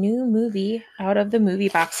pull a new movie out of the movie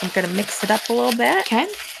box. I'm going to mix it up a little bit. Okay.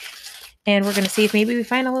 And we're going to see if maybe we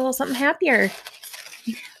find a little something happier.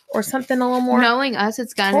 Or something a little more. Knowing us,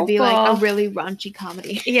 it's gonna be like a really raunchy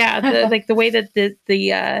comedy. Yeah, the way that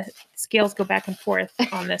the scales go back and forth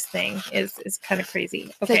on this thing is kind of crazy.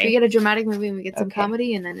 Okay, It's like we get a dramatic movie and we get some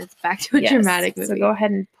comedy, and then it's back to a dramatic movie. So go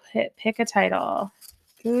ahead and pick a title.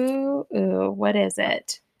 Ooh, what is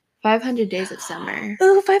it? 500 Days of Summer.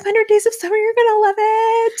 Ooh, 500 Days of Summer. You're gonna love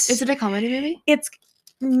it. Is it a comedy movie? It's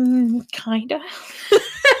kind of.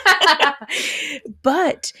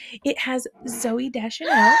 But it has Zooey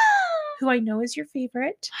Deschanel, who I know is your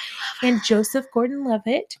favorite, and Joseph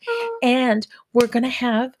Gordon-Levitt. And we're going to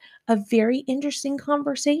have a very interesting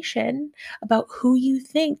conversation about who you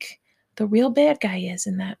think the real bad guy is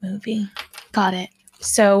in that movie. Got it.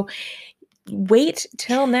 So wait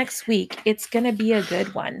till next week. It's going to be a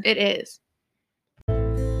good one. It is.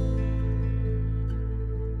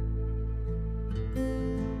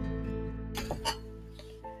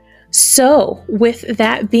 So, with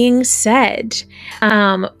that being said,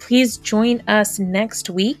 please join us next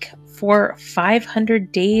week for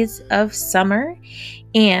 500 Days of Summer.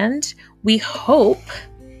 And we hope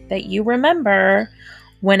that you remember,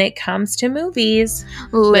 when it comes to movies,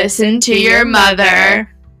 Listen to your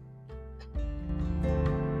mother.